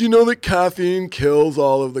like, did you know that caffeine kills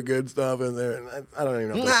all of the good stuff in there? And I don't even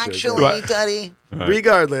know if that's true. Daddy.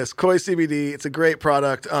 Regardless, Koi CBD, it's a great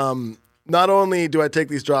product. not only do I take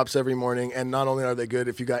these drops every morning, and not only are they good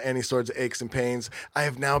if you got any sorts of aches and pains, I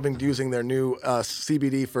have now been using their new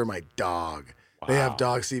CBD for my dog. Wow. They have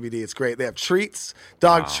dog CBD. It's great. They have treats,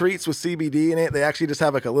 dog treats with CBD in it. They actually just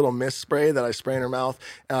have like a little mist spray that I spray in her mouth.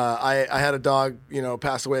 I had a dog,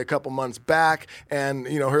 pass away a couple months back, and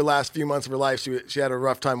her last few months of her life, she had a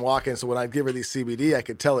rough time walking. So when I'd give her these CBD, I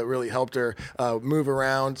could tell it really helped her move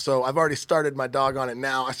around. So I've already started my dog on it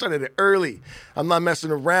now. I started it early. I'm not messing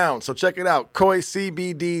around. So check it out,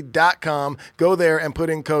 koicbd.com. Go there and put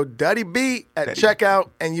in code DuddyB at checkout,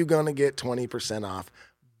 and you're gonna get 20% off.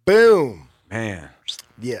 Boom. Man.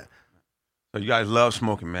 Yeah. So you guys love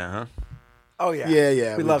smoking, man, huh? Oh, yeah.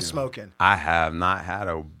 Yeah. We love smoking. I have not had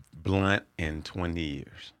a blunt in 20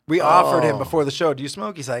 years. We offered him before the show, do you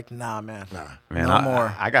smoke? He's like, nah, man. Man, no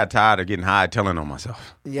more. I got tired of getting high telling on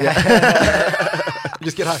myself. Yeah.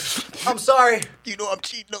 Just get high. I'm sorry. You know I'm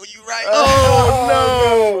cheating on you, right? Oh,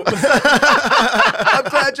 no. I'm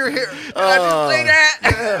glad you're here. Can I just say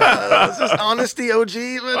that? Is this honesty, OG?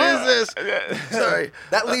 What is this? Sorry.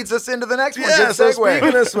 That leads us into the next one. Yeah, Good so segue.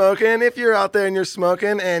 speaking of smoking, if you're out there and you're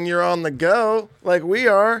smoking and you're on the go like we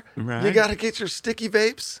are, you got to get your sticky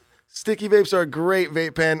vapes. Sticky vapes are a great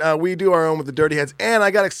vape pen. We do our own with the Dirty Heads. And I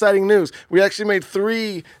got exciting news. We actually made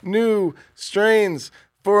 3 new strains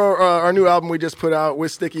for our new album we just put out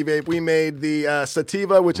with Sticky Vape. We made the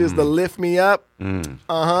Sativa, which is the Lift Me Up.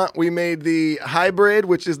 We made the Hybrid,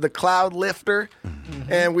 which is the Cloud Lifter.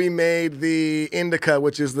 And we made the Indica,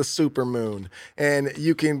 which is the Super Moon. And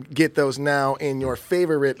you can get those now in your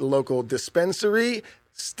favorite local dispensary.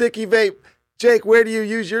 Sticky Vape. Jake, where do you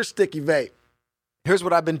use your Sticky Vape? Here's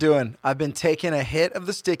what I've been doing. I've been taking a hit of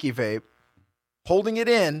the Sticky Vape, holding it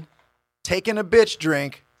in, taking a bitch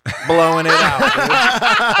drink, blowing it out, dude.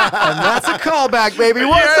 And that's a callback, baby.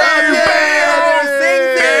 What's up,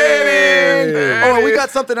 Oh, we got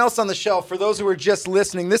something else on the shelf. For those who are just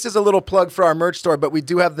listening, this is a little plug for our merch store, but we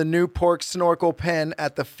do have the new pork snorkel pen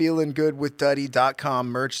at the feelinggoodwithduddy.com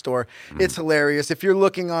merch store. It's hilarious. If you're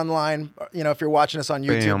looking online, if you're watching us on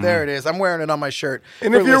YouTube, there it is. I'm wearing it on my shirt.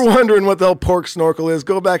 And if you're wondering what the hell pork snorkel is,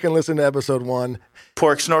 go back and listen to episode 1.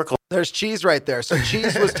 Pork snorkel. There's Cheese right there. So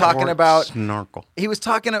Cheese was talking about snorkel. He was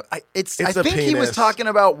talking. I think a he was penis. talking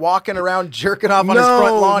about walking around jerking off on his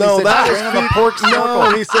front lawn. No, he said, that "Bring him a pork snorkel."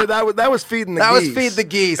 No, he said that was feeding the geese. That was feed the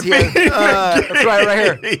geese. That's right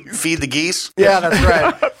here. Feed the geese? Yeah, that's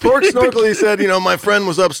right. Pork snorkel, he said, my friend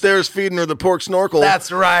was upstairs feeding her the pork snorkel. That's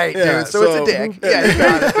right, dude. Yeah, so it's a dick. Yeah, you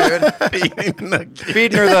got it, dude.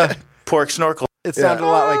 Feeding her the pork snorkel. It sounded a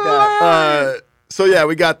lot like that. So yeah,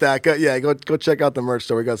 we got that. Go check out the merch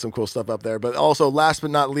store. We got some cool stuff up there. But also, last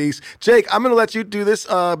but not least, Jake, I'm gonna let you do this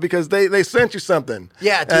because they sent you something.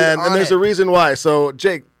 Yeah, dude, and there's a reason why. So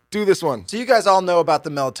Jake, do this one. So you guys all know about the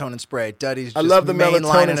melatonin spray. Duddy's just love the mainlining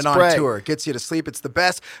melatonin it on spray. tour. It gets you to sleep. It's the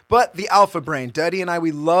best. But the Alpha Brain, Duddy and I,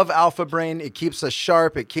 we love Alpha Brain. It keeps us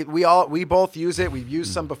sharp. We both use it. We've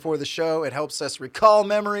used some before the show. It helps us recall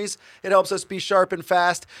memories. It helps us be sharp and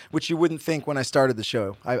fast, which you wouldn't think when I started the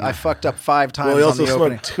show. I fucked up 5 times. Well, we also on the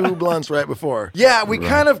opening. smoked 2 blunts right before. Yeah, we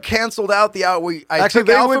kind of canceled out the out. I took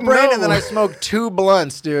Alpha Brain and then I smoked 2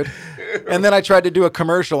 blunts, dude. And then I tried to do a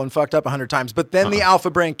commercial and fucked up 100 times. But then the Alpha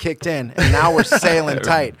Brain kicked in, and now we're sailing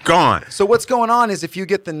tight. Gone. So what's going on is if you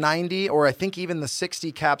get the 90 or I think even the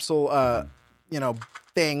 60 capsule,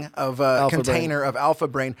 thing of container of Alpha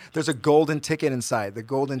Brain, there's a golden ticket inside. The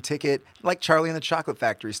golden ticket, like Charlie and the Chocolate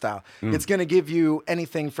Factory style. It's going to give you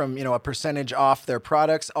anything from a percentage off their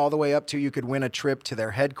products all the way up to you could win a trip to their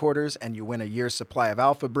headquarters and you win a year's supply of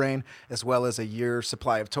Alpha Brain as well as a year's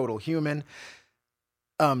supply of Total Human.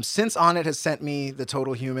 Since Onnit has sent me the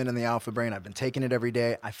Total Human and the Alpha Brain, I've been taking it every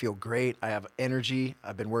day. I feel great. I have energy.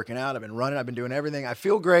 I've been working out. I've been running. I've been doing everything. I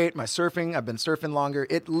feel great. I've been surfing longer.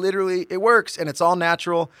 It works, and it's all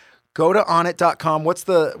natural. Go to onnit.com. What's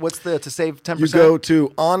the to save 10%? You go to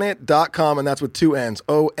onnit.com, and that's with 2 N's,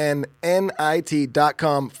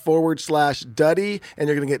 onnit.com/Duddy, and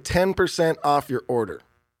you're going to get 10% off your order.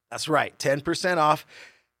 That's right, 10% off.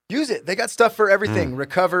 Use it. They got stuff for everything.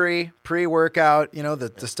 Recovery, pre-workout,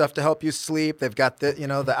 the stuff to help you sleep. They've got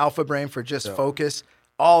the Alpha Brain for just focus.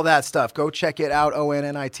 All that stuff. Go check it out,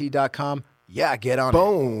 onnit.com. Yeah, get on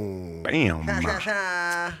Boom. it. Bam.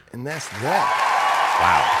 And that's that.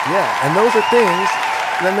 Wow. Yeah, and those are things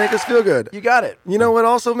that make us feel good. You got it. You know what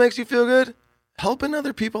also makes you feel good? Helping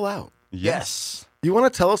other people out. Yes. You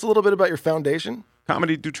want to tell us a little bit about your foundation?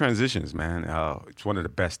 Comedy through transitions, man. It's one of the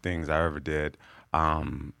best things I ever did.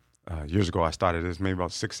 Years ago, I started this maybe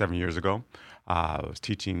about 6-7 years ago. I was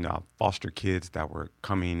teaching foster kids that were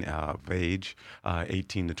coming of age,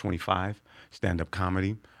 18 to 25, stand-up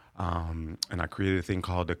comedy. and I created a thing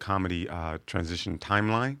called the Comedy Transition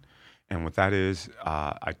Timeline. And what that is,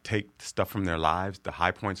 I take stuff from their lives, the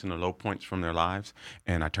high points and the low points from their lives,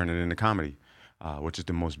 and I turn it into comedy, which is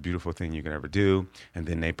the most beautiful thing you can ever do. And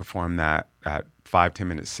then they perform that at 5-10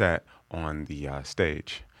 minute set on the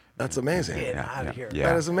stage. That's amazing. Get out of here.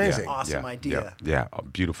 That is amazing. Awesome idea. Yeah, a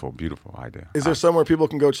beautiful, beautiful idea. Is there somewhere people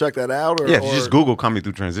can go check that out? Or, yeah, if you just Google Comedy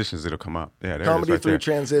Through Transitions, it'll come up. Yeah, there Comedy it is right Through there.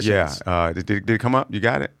 Transitions. Yeah, did it come up? You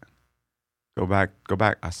got it? Go back.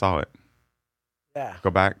 I saw it. Yeah.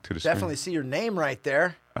 Go back to the Definitely see your name right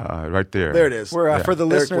there. right there. There it is. We're for the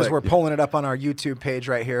listeners, Click. we're pulling it up on our YouTube page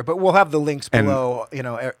right here, but we'll have the links below. Yeah,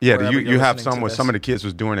 wherever you you're have listening to some this. of the kids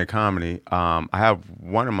was doing their comedy. I have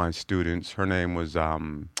one of my students. Her name was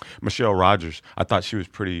Michelle Rogers. I thought she was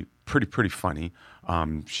pretty funny.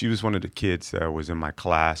 She was one of the kids that was in my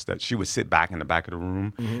class that she would sit back in the back of the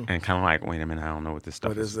room and kind of like, wait a minute, I don't know what this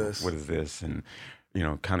stuff is. What is this? And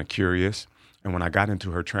kind of curious. And when I got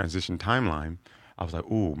into her transition timeline, I was like,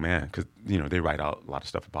 ooh, man, because, they write out a lot of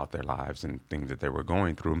stuff about their lives and things that they were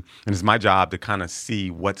going through. And it's my job to kind of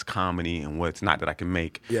see what's comedy and what's not that I can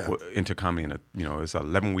make into comedy. It's an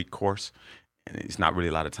 11-week course, and it's not really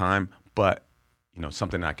a lot of time, but,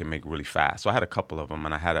 something that I can make really fast. So I had a couple of them,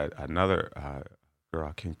 and I had another girl,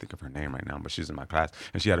 I can't think of her name right now, but she's in my class,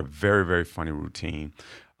 and she had a very, very funny routine.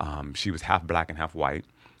 She was half black and half white,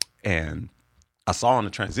 and I saw on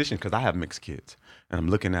the transition, because I have mixed kids, and I'm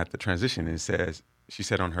looking at the transition, and it says, she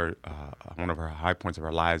said on her, one of her high points of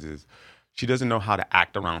her lives is she doesn't know how to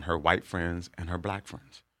act around her white friends and her black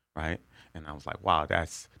friends, right? And I was like, wow,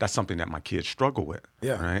 that's something that my kids struggle with,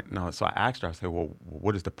 right? No, so I asked her, I said, well,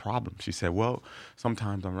 what is the problem? She said, well,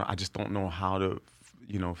 sometimes I just don't know how to,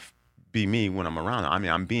 be me when I'm around them. I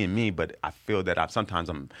mean, I'm being me, but I feel that sometimes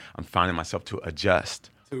I'm finding myself to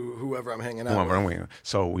adjust to whoever I'm hanging out with.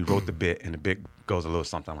 So we wrote the bit, and the bit goes a little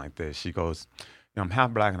something like this. She goes, I'm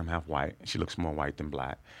half black and I'm half white. She looks more white than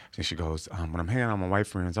black. And she goes, when I'm hanging out with my white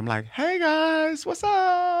friends, I'm like, hey guys, what's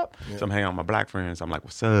up? Yeah. So I'm hanging out with my black friends, I'm like,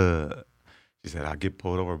 what's up? She said, I get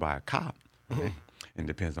pulled over by a cop. Right? And it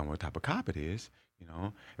depends on what type of cop it is.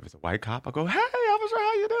 If it's a white cop, I go, hey, officer,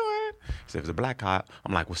 how you doing? She said, if it's a black cop,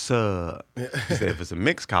 I'm like, what's up? Yeah. She said, if it's a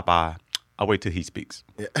mixed cop, I wait till he speaks.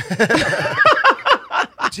 Yeah.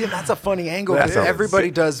 Jim, that's a funny angle. Everybody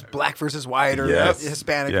does black versus white or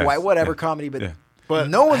Hispanic, white, whatever comedy, but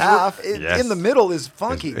no one's half in the middle is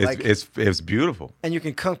funky. It's beautiful, and you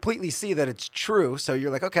can completely see that it's true. So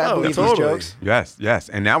you're like, okay, I believe these jokes. Yes,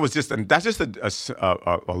 and that's just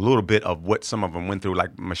a little bit of what some of them went through.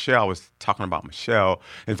 Like Michelle was talking about Michelle.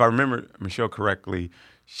 And if I remember Michelle correctly,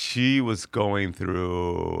 she was going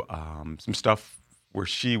through some stuff where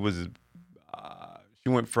she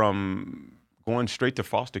went from going straight to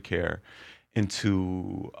foster care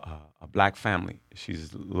into a black family.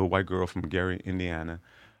 She's a little white girl from Gary, Indiana.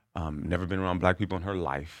 Never been around black people in her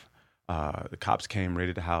life. The cops came,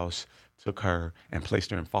 raided the house, took her, and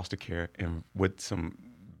placed her in foster care and with some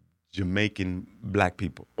Jamaican black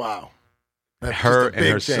people. Wow. That's her and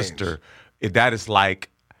her sister. That is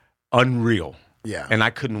like unreal. Yeah. And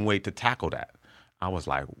I couldn't wait to tackle that. I was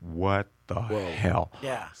like, what the hell?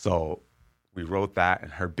 Yeah. So we wrote that,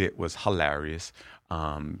 and her bit was hilarious.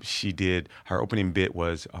 She did, her opening bit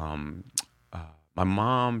was, my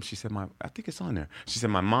mom, she said, I think it's on there. She said,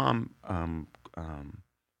 my mom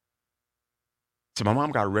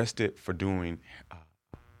got arrested for doing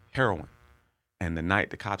heroin. And the night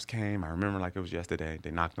the cops came, I remember like it was yesterday,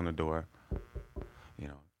 they knocked on the door. She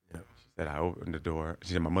said, I opened the door.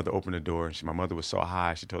 She said, my mother opened the door, and my mother was so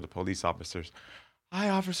high, she told the police officers, hi,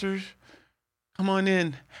 officers. Come on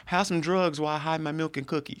in, have some drugs while I hide my milk and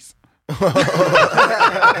cookies.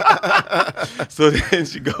 So then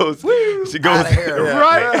she goes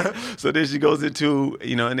right. So then she goes into,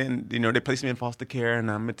 and then, they placed me in foster care,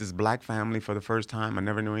 and I'm at this black family for the first time. I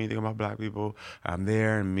never knew anything about black people. I'm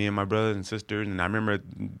there, and me and my brothers and sisters, and I remember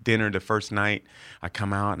dinner the first night. I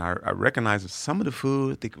come out, and I recognized some of the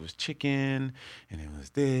food. I think it was chicken, and it was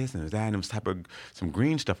this, and it was that, and it was type of some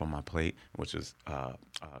green stuff on my plate, which was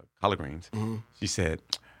collard greens. Mm-hmm. She said,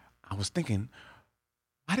 I was thinking,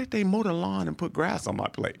 why did they mow the lawn and put grass on my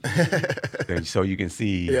plate? So you can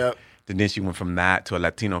see. Yep. Then she went from that to a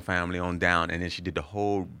Latino family on down, and then she did the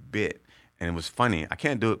whole bit, and it was funny. I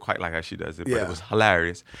can't do it quite like how she does it, but it was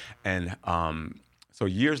hilarious. And so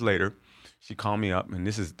years later, she called me up, and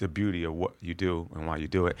this is the beauty of what you do and why you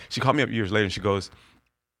do it. She called me up years later, and she goes,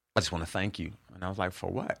 I just want to thank you. And I was like, for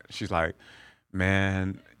what? She's like,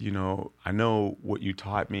 man, I know what you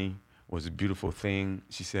taught me was a beautiful thing.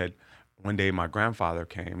 She said, one day my grandfather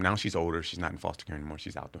came. Now she's older. She's not in foster care anymore.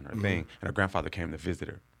 She's out doing her thing. And her grandfather came to visit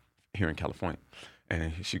her here in California.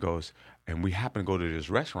 And she goes, and we happened to go to this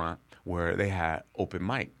restaurant where they had open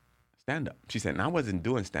mic stand-up. She said, and I wasn't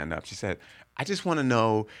doing stand-up. She said, I just want to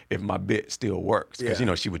know if my bit still works. Because, you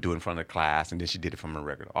know, she would do it in front of the class, and then she did it from a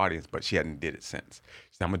regular audience, but she hadn't did it since.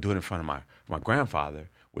 She said, I'm going to do it in front of my grandfather,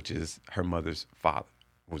 which is her mother's father,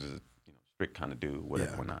 who was a strict kind of dude,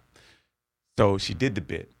 whatever, whatnot. So she did the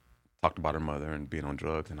bit, talked about her mother and being on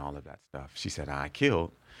drugs and all of that stuff. She said, I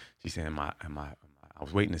killed. She said, I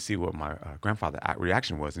was waiting to see what my grandfather's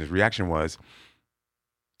reaction was. And his reaction was,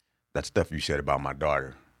 that stuff you said about my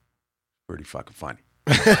daughter, pretty fucking funny.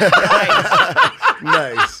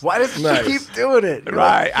 Nice. Why does she keep doing it? You're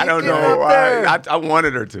Right. like, I don't keep know it why. up there. I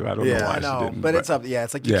wanted her to. I don't know why I know, she didn't. but it's up. Yeah,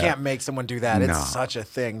 it's like you Yeah. can't make someone do that. No. It's such a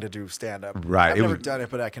thing to do stand up. Right, I've it never was- done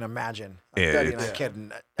it, but I can imagine. Yeah, I it's-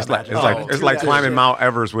 can It's like imagine. it's like climbing Mount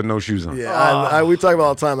Everest with no shoes on. Yeah, we talk about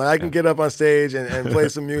all the time. Like, I can get up on stage and play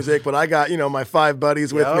some music, but I got, you know, my 5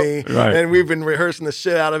 buddies with me, Right. and we've been rehearsing the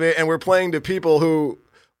shit out of it, and we're playing to people who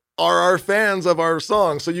are our fans of our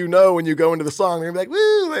song. So you know when you go into the song, they're gonna be like,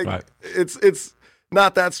 woo, like Right. it's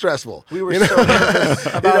not that stressful. We were you know? so nervous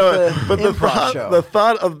about but the improv the show.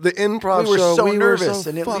 thought of the improv We were show, so we nervous, were so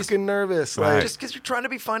and at least- fucking nervous. Right. Like, Just because you're trying to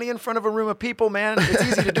be funny in front of a room of people, man, it's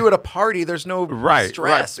easy to do at a party. There's no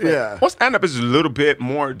stress. but- yeah. Well, stand-up is a little bit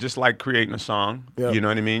more just like creating a song. Yep. You know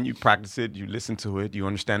what I mean? You practice it, you listen to it, you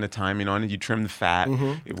understand the timing on it, you trim the fat,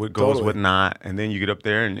 what goes, Totally. what not, and then you get up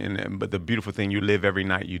there, and but the beautiful thing, you live every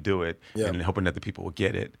night, you do it, Yep. and hoping that the people will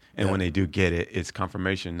get it. And when they do get it, it's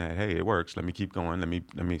confirmation that, hey, it works. Let me keep going. Let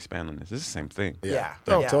me expand on this. It's the same thing. Yeah.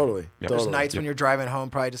 Oh, Yeah. totally. There's Totally. nights when you're driving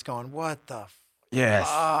home, probably just going, "What the Yes.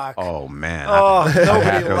 fuck?" Oh, man. Oh, I've had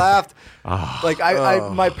nobody those- laughed. Oh. Like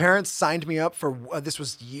my parents signed me up for this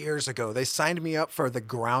was years ago. They signed me up for the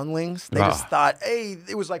Groundlings. They just thought, hey,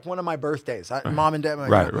 it was like one of my birthdays. Mom and dad,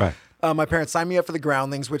 Right. My parents signed me up for the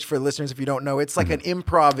Groundlings, which for listeners, if you don't know, it's like an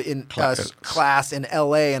improv in class in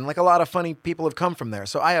LA, and like a lot of funny people have come from there.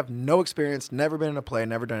 So I have no experience, never been in a play,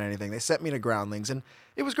 never done anything. They sent me to Groundlings, and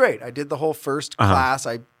it was great. I did the whole first class.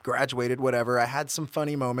 I graduated, whatever. I had some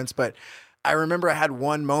funny moments, but I remember I had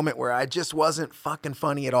one moment where I just wasn't fucking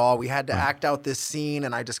funny at all. We had to act out this scene,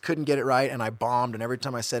 and I just couldn't get it right, and I bombed. And every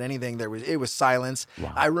time I said anything, it was silence.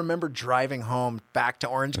 Wow. I remember driving home back to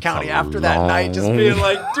Orange County after that night, just being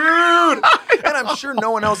like, dude. And I'm sure no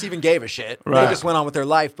one else even gave a shit. Right. They just went on with their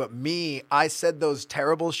life. But me, I said those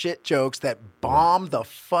terrible shit jokes that bombed the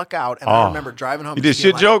fuck out. And I remember driving home. You did just being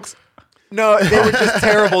shit like, jokes? No, they were just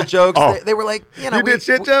terrible jokes. Oh. They were like, you know, You did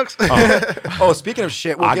shit jokes? Oh, speaking of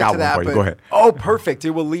shit, we'll I get got to one that. for you. But, Go ahead. Oh, perfect.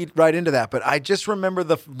 It will lead right into that. But I just remember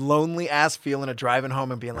the lonely ass feeling of driving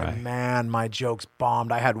home and being like, man, my jokes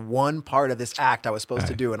bombed. I had one part of this act I was supposed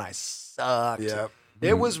to do, and I sucked. Yep.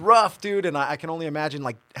 It was rough, dude, and I can only imagine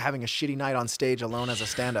like having a shitty night on stage alone as a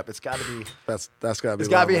stand-up. It's got to be, That's gotta be. it's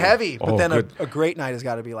got to be lovely. heavy. But Oh, then good. a great night has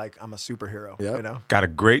got to be like I'm a superhero. Yep. You know? Got a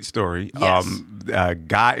great story. Yes.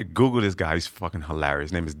 Guy, Google this guy. He's fucking hilarious.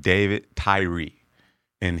 His name is David Tyree,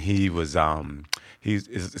 and he was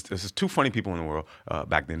there's 2 funny people in the world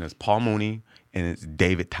back then. There's Paul Mooney and it's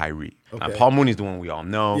David Tyree. Okay. Paul Mooney is the one we all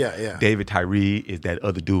know. Yeah. David Tyree is that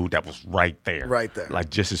other dude that was right there, Right. like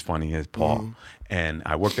just as funny as Paul. And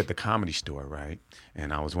I worked at the Comedy Store, right?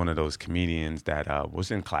 And I was one of those comedians that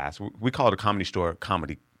was in class. We call it a Comedy Store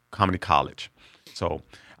comedy college. So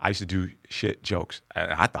I used to do shit jokes.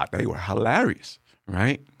 And I thought they were hilarious,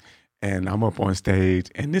 right? And I'm up on stage,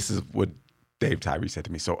 and this is what Dave Tyree said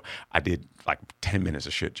to me. So I did like 10 minutes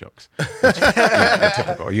of shit jokes. Which,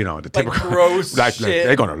 the typical, gross like, shit.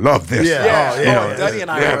 they're gonna love this. Yeah. Duddy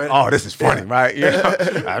and I would. Oh, this is funny, right? You know,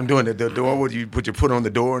 I'm doing the door where you put your foot on the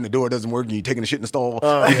door and the door doesn't work and you're taking the shit in the stall.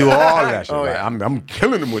 You do all that shit. Right? I'm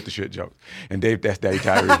killing them with the shit jokes. And that's Dave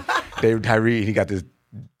Tyree. Dave Tyree, he got this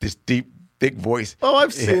deep, thick voice. Oh,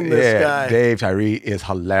 I've seen this guy. Dave Tyree is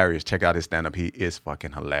hilarious. Check out his stand-up. He is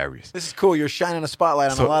fucking hilarious. This is cool. You're shining a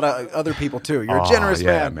spotlight on a lot of other people too. You're a Oh, generous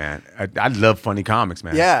yeah, man. I love funny comics,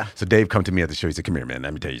 man. Yeah. So Dave come to me at the show. He said, "Come here, man.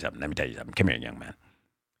 Let me tell you something. Come here, young man."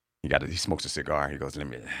 He smokes a cigar. He goes,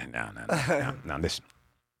 Now listen.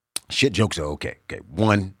 Shit jokes are okay. Okay,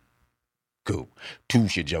 1, cool. 2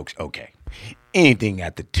 shit jokes, okay. Anything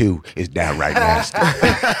after 2 is downright nasty.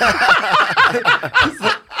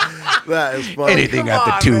 That is funny. Anything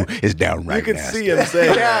after 2 is downright You can nasty. see him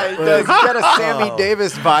saying Yeah, he that. does. He's got a Sammy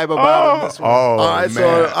Davis vibe about him. This one. Oh, All right, man.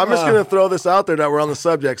 so I'm just gonna throw this out there that we're on the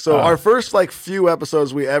subject. So our first few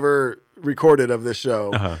episodes we ever recorded of this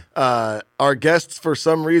show, our guests for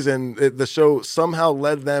some reason the show somehow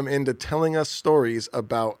led them into telling us stories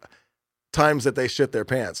about times that they shit their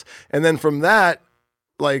pants, and then from that,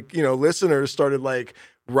 listeners started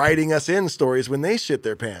writing us in stories when they shit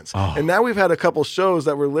their pants. Oh. And now we've had a couple shows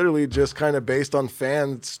that were literally just kind of based on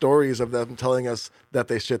fan stories of them telling us that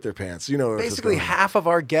they shit their pants. You know, where this is Basically, going. half of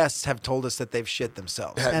our guests have told us that they've shit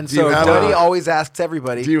themselves. And do you so have Duddy a- always asks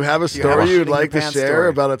everybody, Do you have a "Do you have story a you'd shitting your like to pants share story?"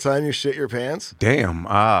 about a time you shit your pants? Damn.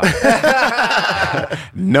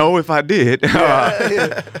 No, if I did.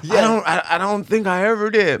 I don't think I ever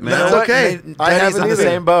did, man. That's what? okay. Duddy's I haven't on the either.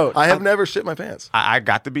 same boat. I have never shit my pants. I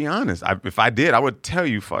got to be honest. If I did, I would tell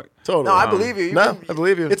you, fuck. Totally. No, I believe you. No, I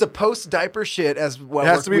believe you. It's a post-diaper shit as well. It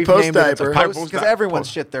has to be we've named it. It's a post-diaper. post- Because everyone's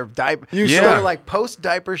shit their diaper. You So start- like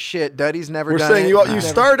post-diaper shit. Duddy's never We're done saying it. you Never.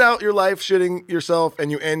 start out your life shitting yourself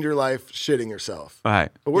and you end your life shitting yourself. All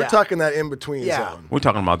right. But we're Yeah. talking that in between Yeah. zone. We're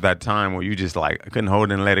talking about that time where you just like couldn't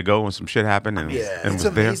hold it and let it go when some shit happened and, and It's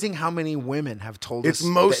was there. amazing how many women have told It's us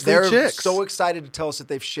mostly they're chicks. so excited to tell us that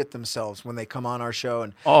they've shit themselves when they come on our show.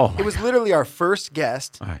 And Oh, my it was literally our first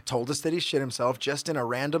guest Right. told us that he shit himself just in a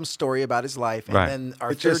random story about his life, and Right. then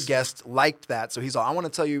our It third just- guest liked that, so he's all, "I want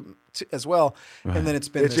to tell you as well." And then it's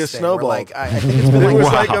been It this just thing where, snowballed. Like I think it's been It like was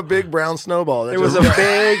Wow. like a big brown snowball. That it was a just-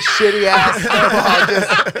 big shitty ass snowball.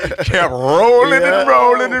 Just, kept rolling Yeah. and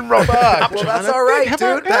rolling and rolling. fuck. Well, that's all right,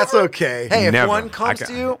 dude. That's okay. Hey, if Never. one comes I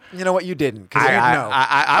to you, you know what? You didn't. Because you'd know.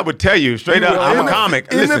 I would tell you straight up. I'm a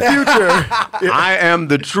comic. In Listen, the future. I am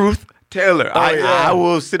the truth teller. yeah. I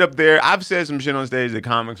will sit up there. I've said some shit on stage that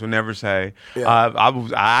comics will never say. Yeah.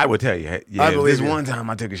 I would tell you. Hey, yeah, I believe this you. one time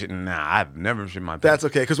I took a shit. Nah, I've never shit my pants. That's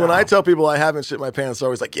okay. Because when I tell people I haven't shit my pants, they're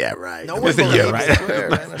always like, yeah, right. No one Listen, believes yeah, right. it. I swear,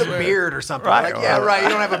 man, I The swear. beard or something. Right. Like, yeah, right. You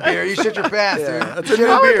don't have a beard. You shit your pants, dude. It's a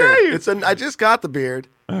new beard. I just got the beard.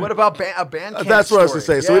 What about a band camp That's what I was going to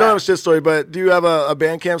story? say. So we don't Yeah. have a shit story, but do you have a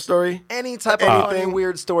Bandcamp story? Any type of funny, Anything?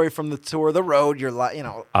 weird story from the tour, the road, you're like, you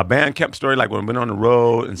know. A band kept story like when we went on the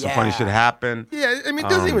road and some funny Yeah. shit happened. Yeah, I mean, it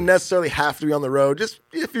doesn't even necessarily have to be on the road. Just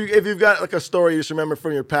if you've got like a story you just remember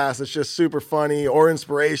from your past that's just super funny or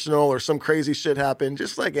inspirational or some crazy shit happened,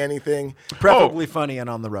 just like anything. Preferably funny and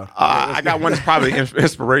on the road. I got one that's probably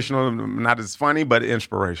inspirational, not as funny, but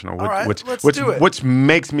inspirational. All right, which, let's which, do it. which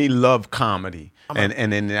makes me love comedy.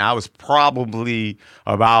 And then I was probably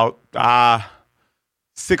about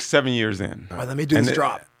 6-7 years in. All right, let me do And this it-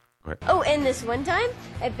 drop. Oh, and this one time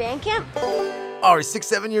at band camp, All right,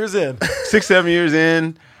 6-7 years in. 6-7 years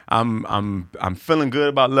in, I'm feeling good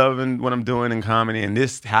about loving what I'm doing in comedy, and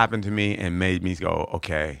this happened to me and made me go,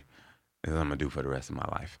 okay, this is what I'm gonna do for the rest of my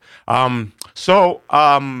life.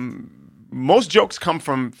 Most jokes come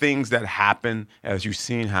from things that happen as you've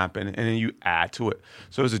seen happen, and then you add to it.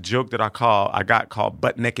 So there's a joke that I got called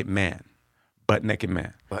Butt Naked Man. Butt Naked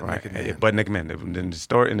Man. Butt right? Naked Man. Butt Naked Man. Then the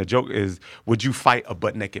story and the joke is, would you fight a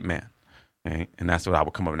butt naked man? Right? And that's what I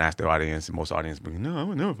would come up and ask the audience, and most audience would be, no, I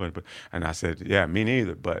would never fight. And I said, yeah, me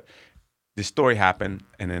neither. But this story happened,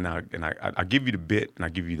 and then I give you the bit, and I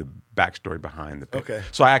give you the backstory behind the bit. Okay.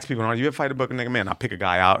 So I ask people, you ever fight a butt naked man? I pick a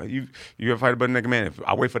guy out. You ever fight a butt naked man? If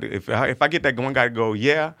I wait for if I get that one guy to go,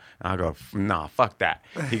 yeah, and I go, nah, fuck that.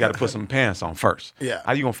 He got to put some pants on first. Yeah.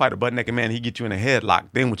 How you gonna fight a butt naked man? He get you in a headlock.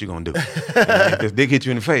 Then what you gonna do? And if they hit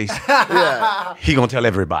you in the face, he gonna tell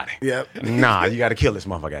everybody. Yep. Nah, you got to kill this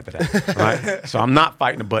motherfucker after that, right? So I'm not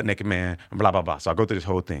fighting a butt naked man, and blah blah blah. So I go through this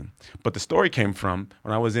whole thing. But the story came from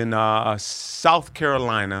when I was in South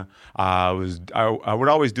Carolina. I would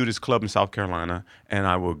always do this club in South Carolina, and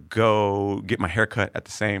I would go get my hair cut at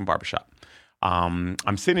the same barbershop. I'm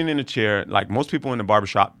sitting in a chair. Like most people in the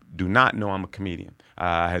barbershop do not know I'm a comedian.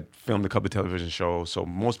 I had filmed a couple of television shows, so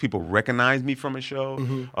most people recognize me from a show,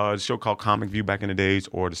 the show called Comic View back in the days,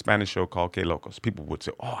 or the Spanish show called Que Locos. People would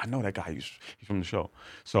say, oh, I know that guy. He's from the show.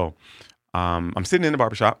 So I'm sitting in the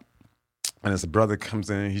barbershop, and as a brother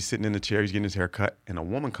comes in, he's sitting in the chair, he's getting his hair cut, and a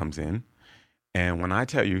woman comes in. And when I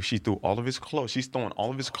tell you, she threw all of his clothes, she's throwing all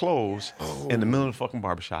of his clothes in the middle of the fucking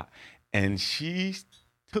barbershop. And she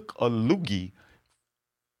took a loogie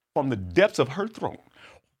from the depths of her throat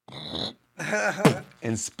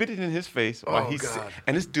and spit it in his face while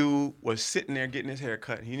and this dude was sitting there getting his hair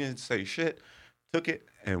cut. He didn't say shit, took it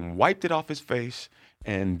and wiped it off his face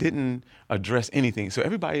and didn't address anything. So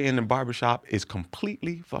everybody in the barbershop is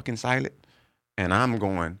completely fucking silent. And I'm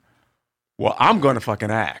going, well, I'm going to fucking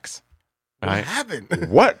ask. What Right? happened?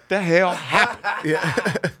 What the hell happened?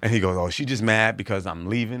 Yeah. And he goes, oh, she just mad because I'm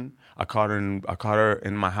leaving. I caught her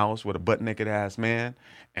in my house with a butt naked ass man,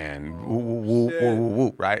 and woo woo woo woo woo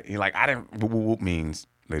woo. Right? He like, I didn't. Woo woo woo means,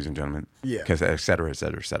 ladies and gentlemen, Yeah. et cetera, et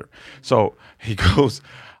cetera, et cetera. So he goes,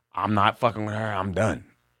 I'm not fucking with her. I'm done.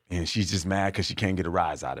 And she's just mad because she can't get a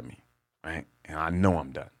rise out of me. Right? And I know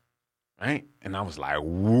I'm done. Right? And I was like,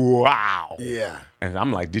 wow. Yeah. And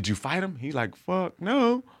I'm like, did you fight him? He's like, fuck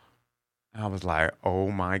no. I was like, oh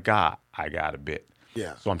my God, I got a bit.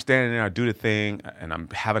 Yeah. So I'm standing there, I do the thing, and I'm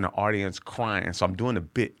having an audience crying. So I'm doing a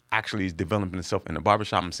bit, actually is developing itself in the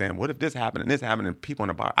barbershop. I'm saying, what if this happened and this happened and people in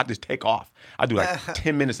the bar, I just take off. I do like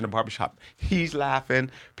 10 minutes in the barbershop. He's laughing,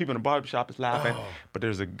 people in the barbershop is laughing, but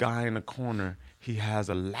there's a guy in the corner, he has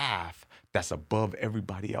a laugh that's above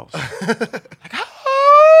everybody else. Like,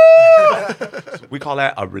 so we call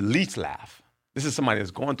that a release laugh. This is somebody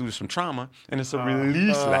that's going through some trauma, and it's a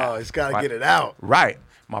release laugh. Oh, he's got to right? get it out. Right.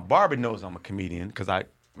 My barber knows I'm a comedian because I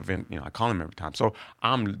call him every time. So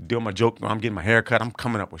I'm doing my joke, I'm getting my hair cut, I'm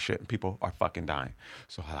coming up with shit, and people are fucking dying.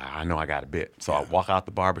 So I know I got a bit. So I walk out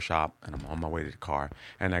the barbershop, and I'm on my way to the car,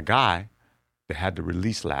 and that guy that had the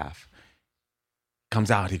release laugh comes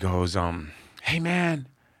out. He goes, hey, man.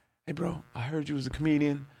 Hey, bro, I heard you was a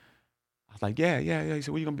comedian. I was like, yeah. He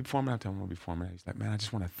said, where you going to be performing? I told him I'm going to be performing. He's like, man, I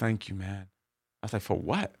just want to thank you, man. I was like, for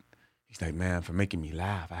what? He's like, man, for making me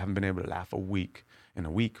laugh. I haven't been able to laugh in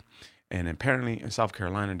a week. And apparently in South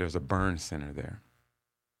Carolina, there's a burn center there,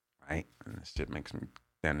 right? And this shit makes me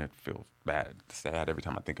then it feels bad, sad every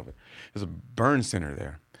time I think of it. There's a burn center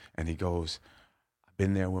there. And he goes, I've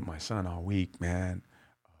been there with my son all week, man.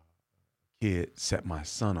 A kid set my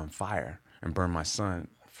son on fire and burned my son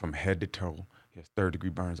from head to toe. He has 3rd-degree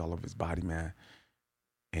burns all over his body, man.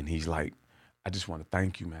 And he's like, I just want to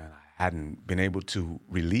thank you, man. I hadn't been able to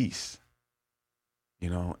release,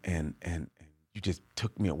 and you just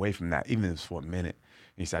took me away from that, even if it's for a minute.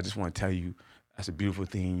 And he said, I just want to tell you, that's a beautiful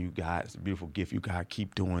thing you got. It's a beautiful gift you got.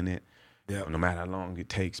 Keep doing it. Yeah. No matter how long it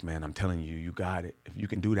takes, man, I'm telling you, you got it. If you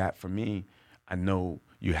can do that for me, I know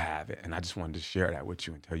you have it. And I just wanted to share that with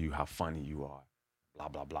you and tell you how funny you are. Blah,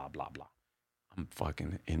 blah, blah, blah, blah. I'm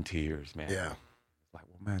fucking in tears, man. Yeah. Like,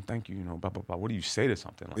 well, man, thank you, blah, blah, blah. What do you say to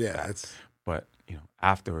something like that? Yeah, But,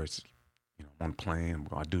 afterwards, I'm on plane,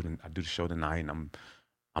 I do the show tonight, and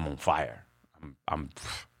I'm on fire. I'm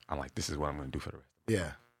like, this is what I'm going to do for the rest of the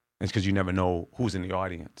Yeah. It's because you never know who's in the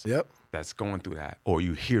audience that's going through that. Or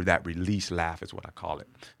you hear that release laugh is what I call it.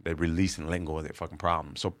 They release and let go of their fucking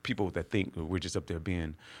problem. So people that think we're just up there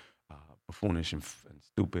being buffoonish and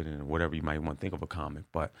stupid and whatever you might want to think of a comic,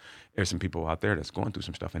 but there's some people out there that's going through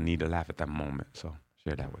some stuff and need to laugh at that moment. So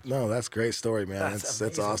share that with you. No, that's a great story, man.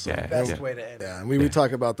 That's awesome. Yeah, best way to end it. Yeah, and we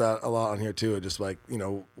talk about that a lot on here too. Just like,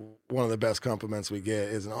 one of the best compliments we get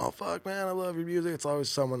isn't, oh fuck, man, I love your music. It's always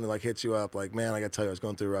someone that like hits you up like, man, I gotta tell you, I was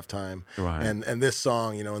going through a rough time. Right. And this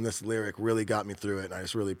song, and this lyric really got me through it. And I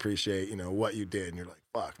just really appreciate, what you did. And you're like,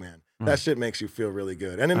 fuck, man. That shit makes you feel really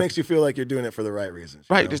good. And it makes you feel like you're doing it for the right reasons.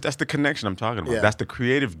 Right. That's the connection I'm talking about. Yeah. That's the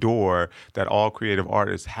creative door that all creative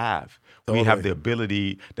artists have. Totally. We have the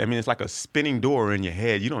ability, it's like a spinning door in your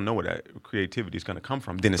head. You don't know where that creativity is going to come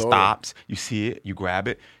from. Then it stops. You see it. You grab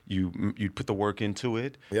it. You put the work into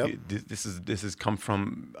it. Yep. This is come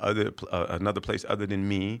from another place other than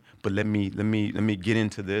me. But let me get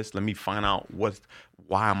into this. Let me find out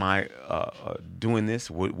why am I doing this?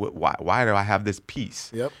 Why do I have this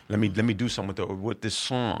piece? Yep. Let me do something with this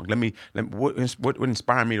song. What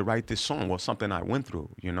inspired me to write this song? Well, something I went through.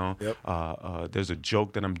 Yep. There's a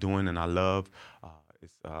joke that I'm doing and I love.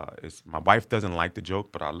 It's my wife doesn't like the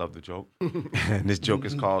joke, but I love the joke. And this joke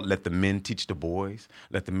is called "Let the Men Teach the Boys."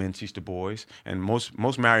 Let the men teach the boys. And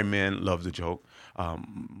most married men love the joke.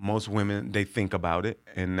 Most women, they think about it,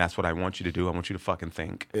 and that's what I want you to do. I want you to fucking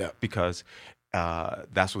think. Yeah. Because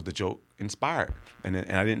that's what the joke inspired, and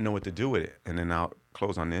I didn't know what to do with it. And then I'll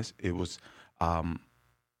close on this. It was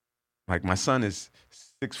like my son is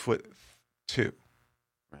 6'2",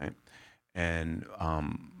 right? And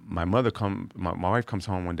my wife comes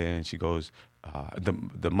home one day and she goes,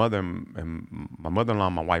 the mother and my mother-in-law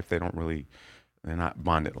and my wife, they're not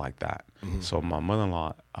bonded like that. Mm-hmm. So my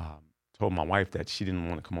mother-in-law told my wife that she didn't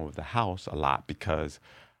want to come over to the house a lot because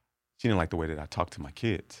she didn't like the way that I talked to my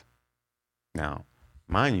kids. Now,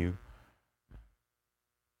 mind you,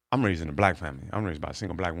 I'm raised in a black family. I'm raised by a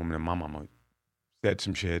single black woman, and my mama said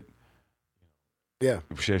some shit. Yeah.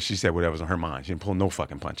 She said whatever's on her mind. She didn't pull no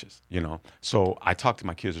fucking punches, So I talked to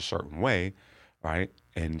my kids a certain way, right?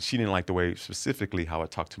 And she didn't like the way, specifically, how I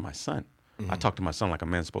talked to my son. Mm-hmm. I talked to my son like a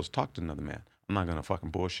man's supposed to talk to another man. I'm not going to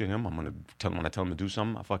fucking bullshit him. I'm going to tell him when I tell him to do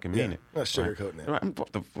something, I fucking mean it. Not sugarcoating it.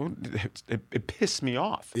 Right? It pissed me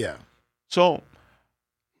off. Yeah. So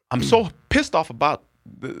I'm so pissed off about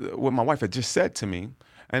what my wife had just said to me.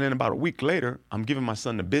 And then about a week later, I'm giving my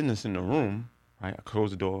son the business in the room, right? I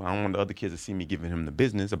close the door. I don't want the other kids to see me giving him the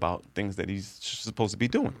business about things that he's supposed to be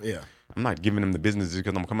doing. Yeah. I'm not giving him the business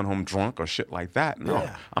because I'm coming home drunk or shit like that. No,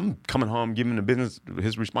 I'm coming home giving him the business,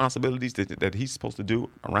 his responsibilities that he's supposed to do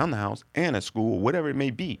around the house and at school, whatever it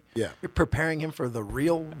may be. Yeah. You're preparing him for the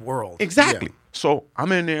real world. Exactly. Yeah. So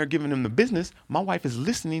I'm in there giving him the business. My wife is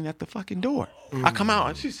listening at the fucking door. I come out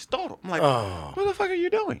and she's startled. I'm like, what the fuck are you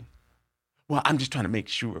doing? Well, I'm just trying to make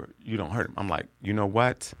sure you don't hurt him. I'm like, you know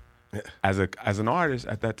what? Yeah. As an artist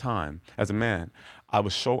at that time, as a man, I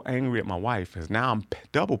was so angry at my wife because now I'm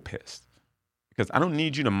double pissed because I don't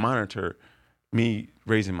need you to monitor me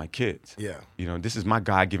raising my kids. Yeah. You know, this is my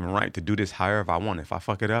God-given right to do this however I want. If I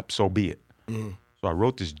fuck it up, so be it. Mm-hmm. So I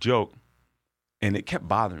wrote this joke and it kept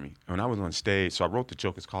bothering me. When I was on stage, so I wrote the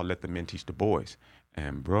joke. It's called Let the Men Teach the Boys.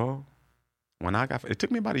 And bro, it took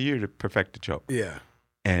me about a year to perfect the joke. Yeah.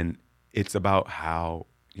 And it's about how,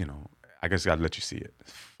 you know, I guess I gotta let you see it.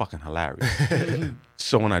 It's fucking hilarious.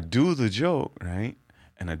 So when I do the joke, right,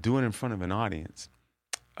 and I do it in front of an audience,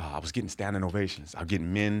 I was getting standing ovations. I'm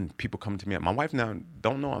getting people coming to me. My wife now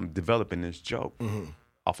don't know I'm developing this joke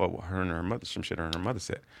off of her and her mother, some shit her and her mother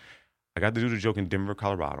said. I got to do the joke in Denver,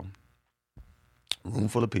 Colorado, room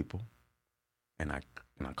full of people, and I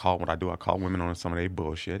call what I do. I call women on some of their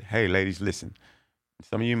bullshit. Hey, ladies, listen.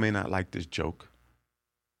 Some of you may not like this joke,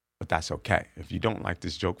 but that's okay. If you don't like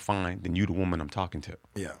this joke, fine. Then you the woman I'm talking to.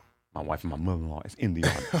 Yeah. My wife and my mother-in-law is in the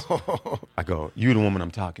audience. I go, you the woman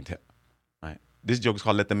I'm talking to. Right? This joke is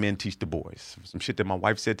called Let the Men Teach the Boys. Some shit that my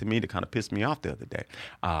wife said to me that kind of pissed me off the other day.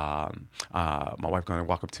 My wife gonna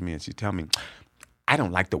walk up to me and she tell me, I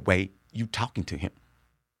don't like the way you talking to him.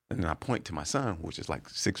 And then I point to my son, which is like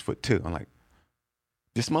 6'2". I'm like,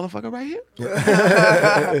 this motherfucker right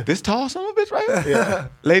here? This tall son of a bitch right here? Yeah.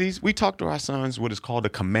 Ladies, we talk to our sons what is called a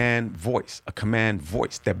command voice. A command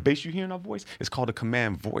voice. That bass you hear in our voice is called a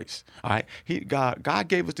command voice. All right? God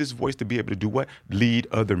gave us this voice to be able to do what? Lead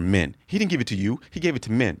other men. He didn't give it to you. He gave it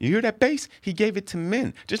to men. You hear that bass? He gave it to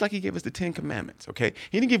men. Just like he gave us the 10 Commandments, okay?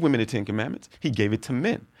 He didn't give women the 10 Commandments. He gave it to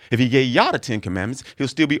men. If he gave y'all the 10 Commandments, he'll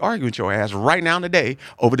still be arguing with your ass right now today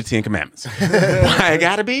over the 10 Commandments. Why it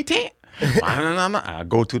gotta be 10? I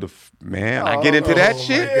go to the man. I get into that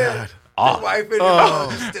shit. God. Oh, your wife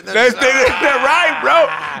and that's right, bro.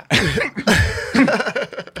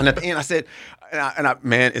 And at the end, I said,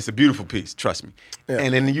 man, it's a beautiful piece. Trust me. Yeah.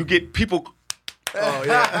 And then you get people. Oh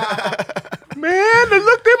yeah, man, they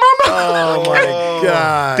looked at my Oh mouth. my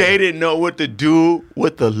God. They didn't know what to do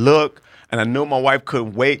with the look. And I know my wife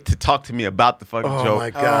couldn't wait to talk to me about the fucking joke. Oh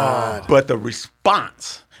my God. But the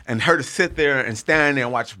response. And her to sit there and stand there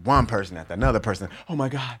and watch one person after another person. Oh my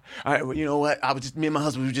God! All right, well, you know what? Me and my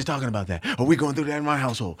husband, we were just talking about that. Are we going through that in my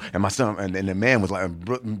household? And my son, and the man was like,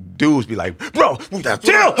 dudes be like, bro,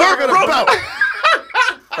 chill, her, bro.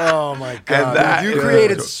 Oh my God! You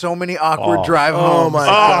created so many awkward drive homes. Oh my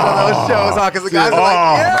God! On those shows, because the guys are like,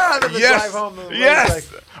 yeah, and then the drive home.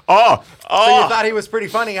 Yes. Like, so you thought he was pretty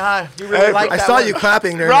funny, huh? You really liked that. I saw you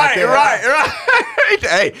clapping during that day. Right.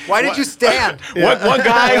 Hey, why did you stand? One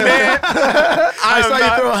guy, man. I saw you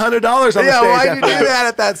throw $100 on the stage. Yeah, why did you do that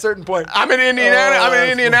at that certain point? I'm in Indiana. I'm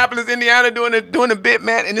in Indianapolis, Indiana, doing the bit,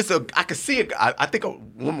 man. And I could see it. I think a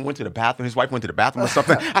woman went to the bathroom. His wife went to the bathroom or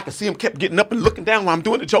something. I could see him kept getting up and looking down while I'm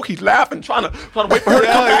doing the joke. He's laughing, trying to wait for her to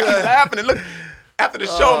come back. He's laughing and look. After the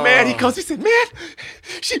show, man, he comes. He said, "Man,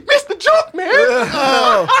 she missed the joke, man."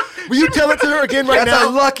 Will you tell it to her again right now? That's a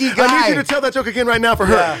lucky guy. I need you to tell that joke again right now for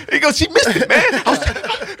her. He goes, "She missed it, man."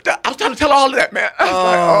 I was trying to tell her all of that, man.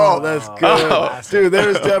 That's good, dude.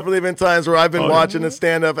 There's definitely been times where I've been watching a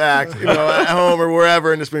stand-up act, at home or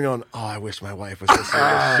wherever, and just been going, "Oh, I wish my wife was listening to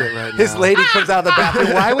this shit right now." His lady comes out of the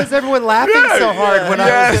bathroom. Why was everyone laughing so hard when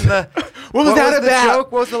I was in the? What was that about?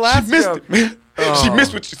 Joke? What was the last joke? She missed it, man. She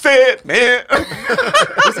missed what you said, man.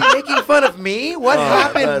 Was he making fun of me? What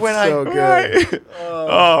happened when so good.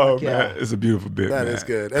 Man, it's a beautiful bit. That man. is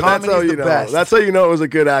good, and Comedy's that's how you the know. best. That's how you know it was a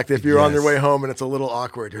good act. If you're on your way home and it's a little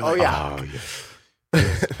awkward, you're like, yeah.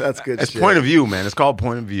 That's good. It's shit. Point of view, man. It's called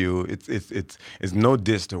point of view. It's no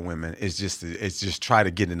diss to women. It's just try to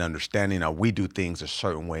get an understanding of we do things a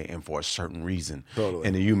certain way and for a certain reason. Totally.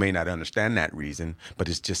 And you may not understand that reason, but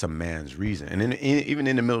it's just a man's reason. And even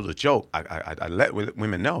in the middle of the joke, I let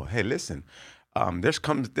women know, hey, listen. There's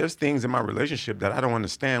things in my relationship that I don't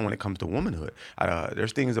understand when it comes to womanhood.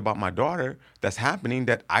 There's things about my daughter that's happening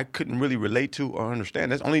that I couldn't really relate to or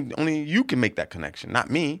understand. That's only you can make that connection, not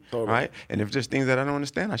me, right? And if there's things that I don't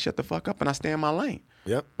understand, I shut the fuck up and I stay in my lane.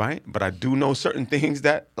 Yep. Right. But I do know certain things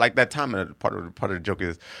that, like that time. Part of the joke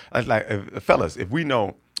is, like, fellas, if we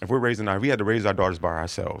know if we had to raise our daughters by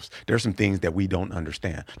ourselves, there's some things that we don't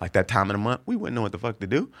understand. Like that time of the month, we wouldn't know what the fuck to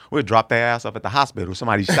do. We'd drop their ass off at the hospital.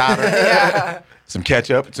 Somebody shot her. Some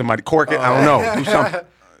ketchup, somebody cork it. I don't know. Do something.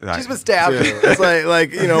 Like, she's been stabbed. It's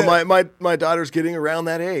like you know, my daughter's getting around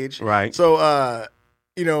that age. Right. So,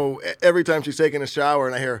 you know, every time she's taking a shower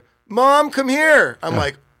and I hear, Mom, come here. I'm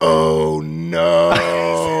like, oh, no.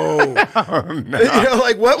 Oh, no. You know,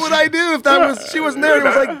 like, what would I do if she wasn't there? And it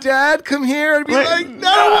was like, Dad, come here. I'd be like, no,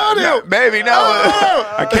 I don't want to. Baby, no.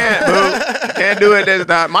 I can't, boo. Can't do it this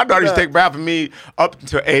time. My daughter used to take bath for me up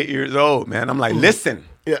to 8 years old, man. I'm like, listen.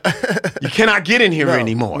 Yeah. You cannot get in here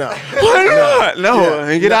anymore. No. Why not?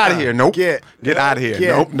 No. Get out of here. Nope. Get out of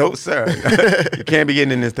here. Nope, sir. You can't be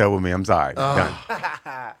getting in this stuff with me. I'm sorry.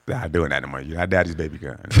 Not doing that anymore. You're not daddy's baby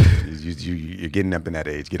girl. You're getting up in that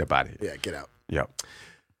age. Get up out of here. Yeah, get out. Yep.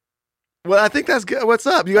 Well, I think that's good. What's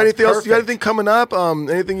up? You got anything else? You got anything coming up?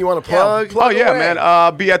 Anything you want to plug? Yeah,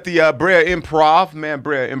 man. Be at the Brea Improv, man.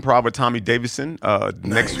 Brea Improv with Tommy Davidson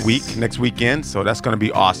next weekend. So that's going to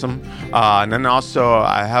be awesome. And then also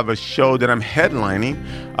I have a show that I'm headlining,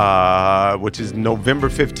 which is November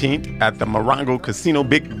 15th at the Morongo Casino.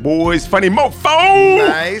 Big Boys Funny Mofo.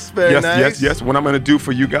 Nice, very nice. Yes. What I'm going to do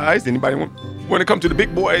for you guys, anybody want to come to the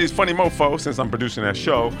Big Boys Funny Mofo, since I'm producing that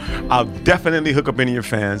show, I'll definitely hook up any of your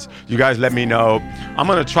fans. You guys let me know. I'm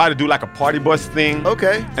going to try to do like a party bus thing.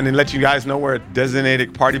 Okay. And then let you guys know where a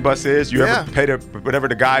designated party bus is. You ever pay whatever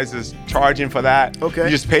the guys is charging for that. Okay. You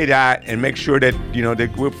just pay that and make sure that, you know,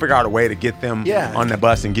 we'll figure out a way to get them on the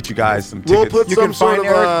bus and get you guys some tickets. You can find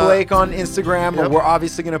Eric Blake on Instagram, or we're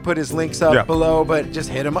obviously going to put his links up below, but just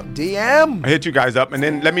hit him up, DM. I hit you guys up and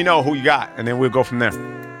then let me know who you got, and then we'll go from there.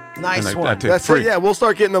 Nice one. That's it. Yeah, we'll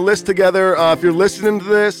start getting the list together. If you're listening to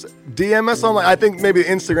this, DM us on. I think maybe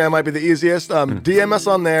Instagram might be the easiest. DM us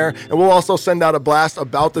on there, and we'll also send out a blast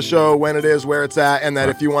about the show, when it is, where it's at, and that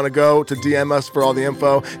if you want to go, to DM us for all the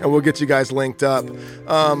info, and we'll get you guys linked up.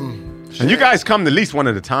 And you guys come to at least one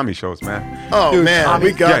of the Tommy shows, man. Oh, dude, man, Tommy,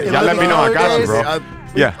 we got. Y'all let me know. I got you, bro.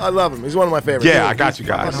 I love him. He's one of my favorites. Yeah, I got you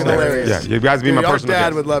guys. Hilarious. Yeah, you guys be my personal Our dad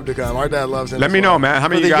guest. would love to come. Our dad loves him. Let me know, man. How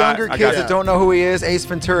many For the you got? younger kids that don't know who he is, Ace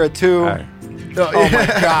Ventura 2. Right. Oh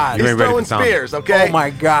my God. You He's ain't ready throwing for Tommy. spears, okay? Oh my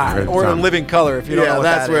God. Or In Living Color, if you don't know what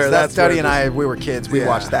that's that where is. that's Duddy where and I, we were kids. We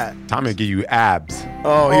watched that. Tommy will give you abs.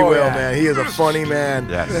 Oh, he will, yeah. man. He is a funny man.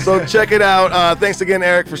 Yes. So check it out. Thanks again,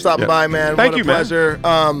 Eric, for stopping by, man. Thank what you, a pleasure.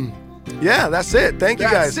 Yeah, that's it. Thank you,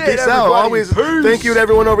 guys. That's it, Peace out. everybody. Always Peace. thank you to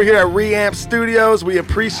everyone over here at Reamp Studios. We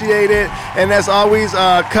appreciate it. And as always,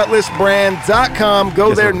 cutlassbrand.com.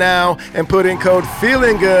 Go there now and put in code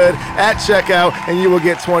FEELINGGOOD at checkout, and you will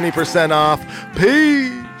get 20% off.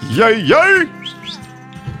 Peace. Yay, yay.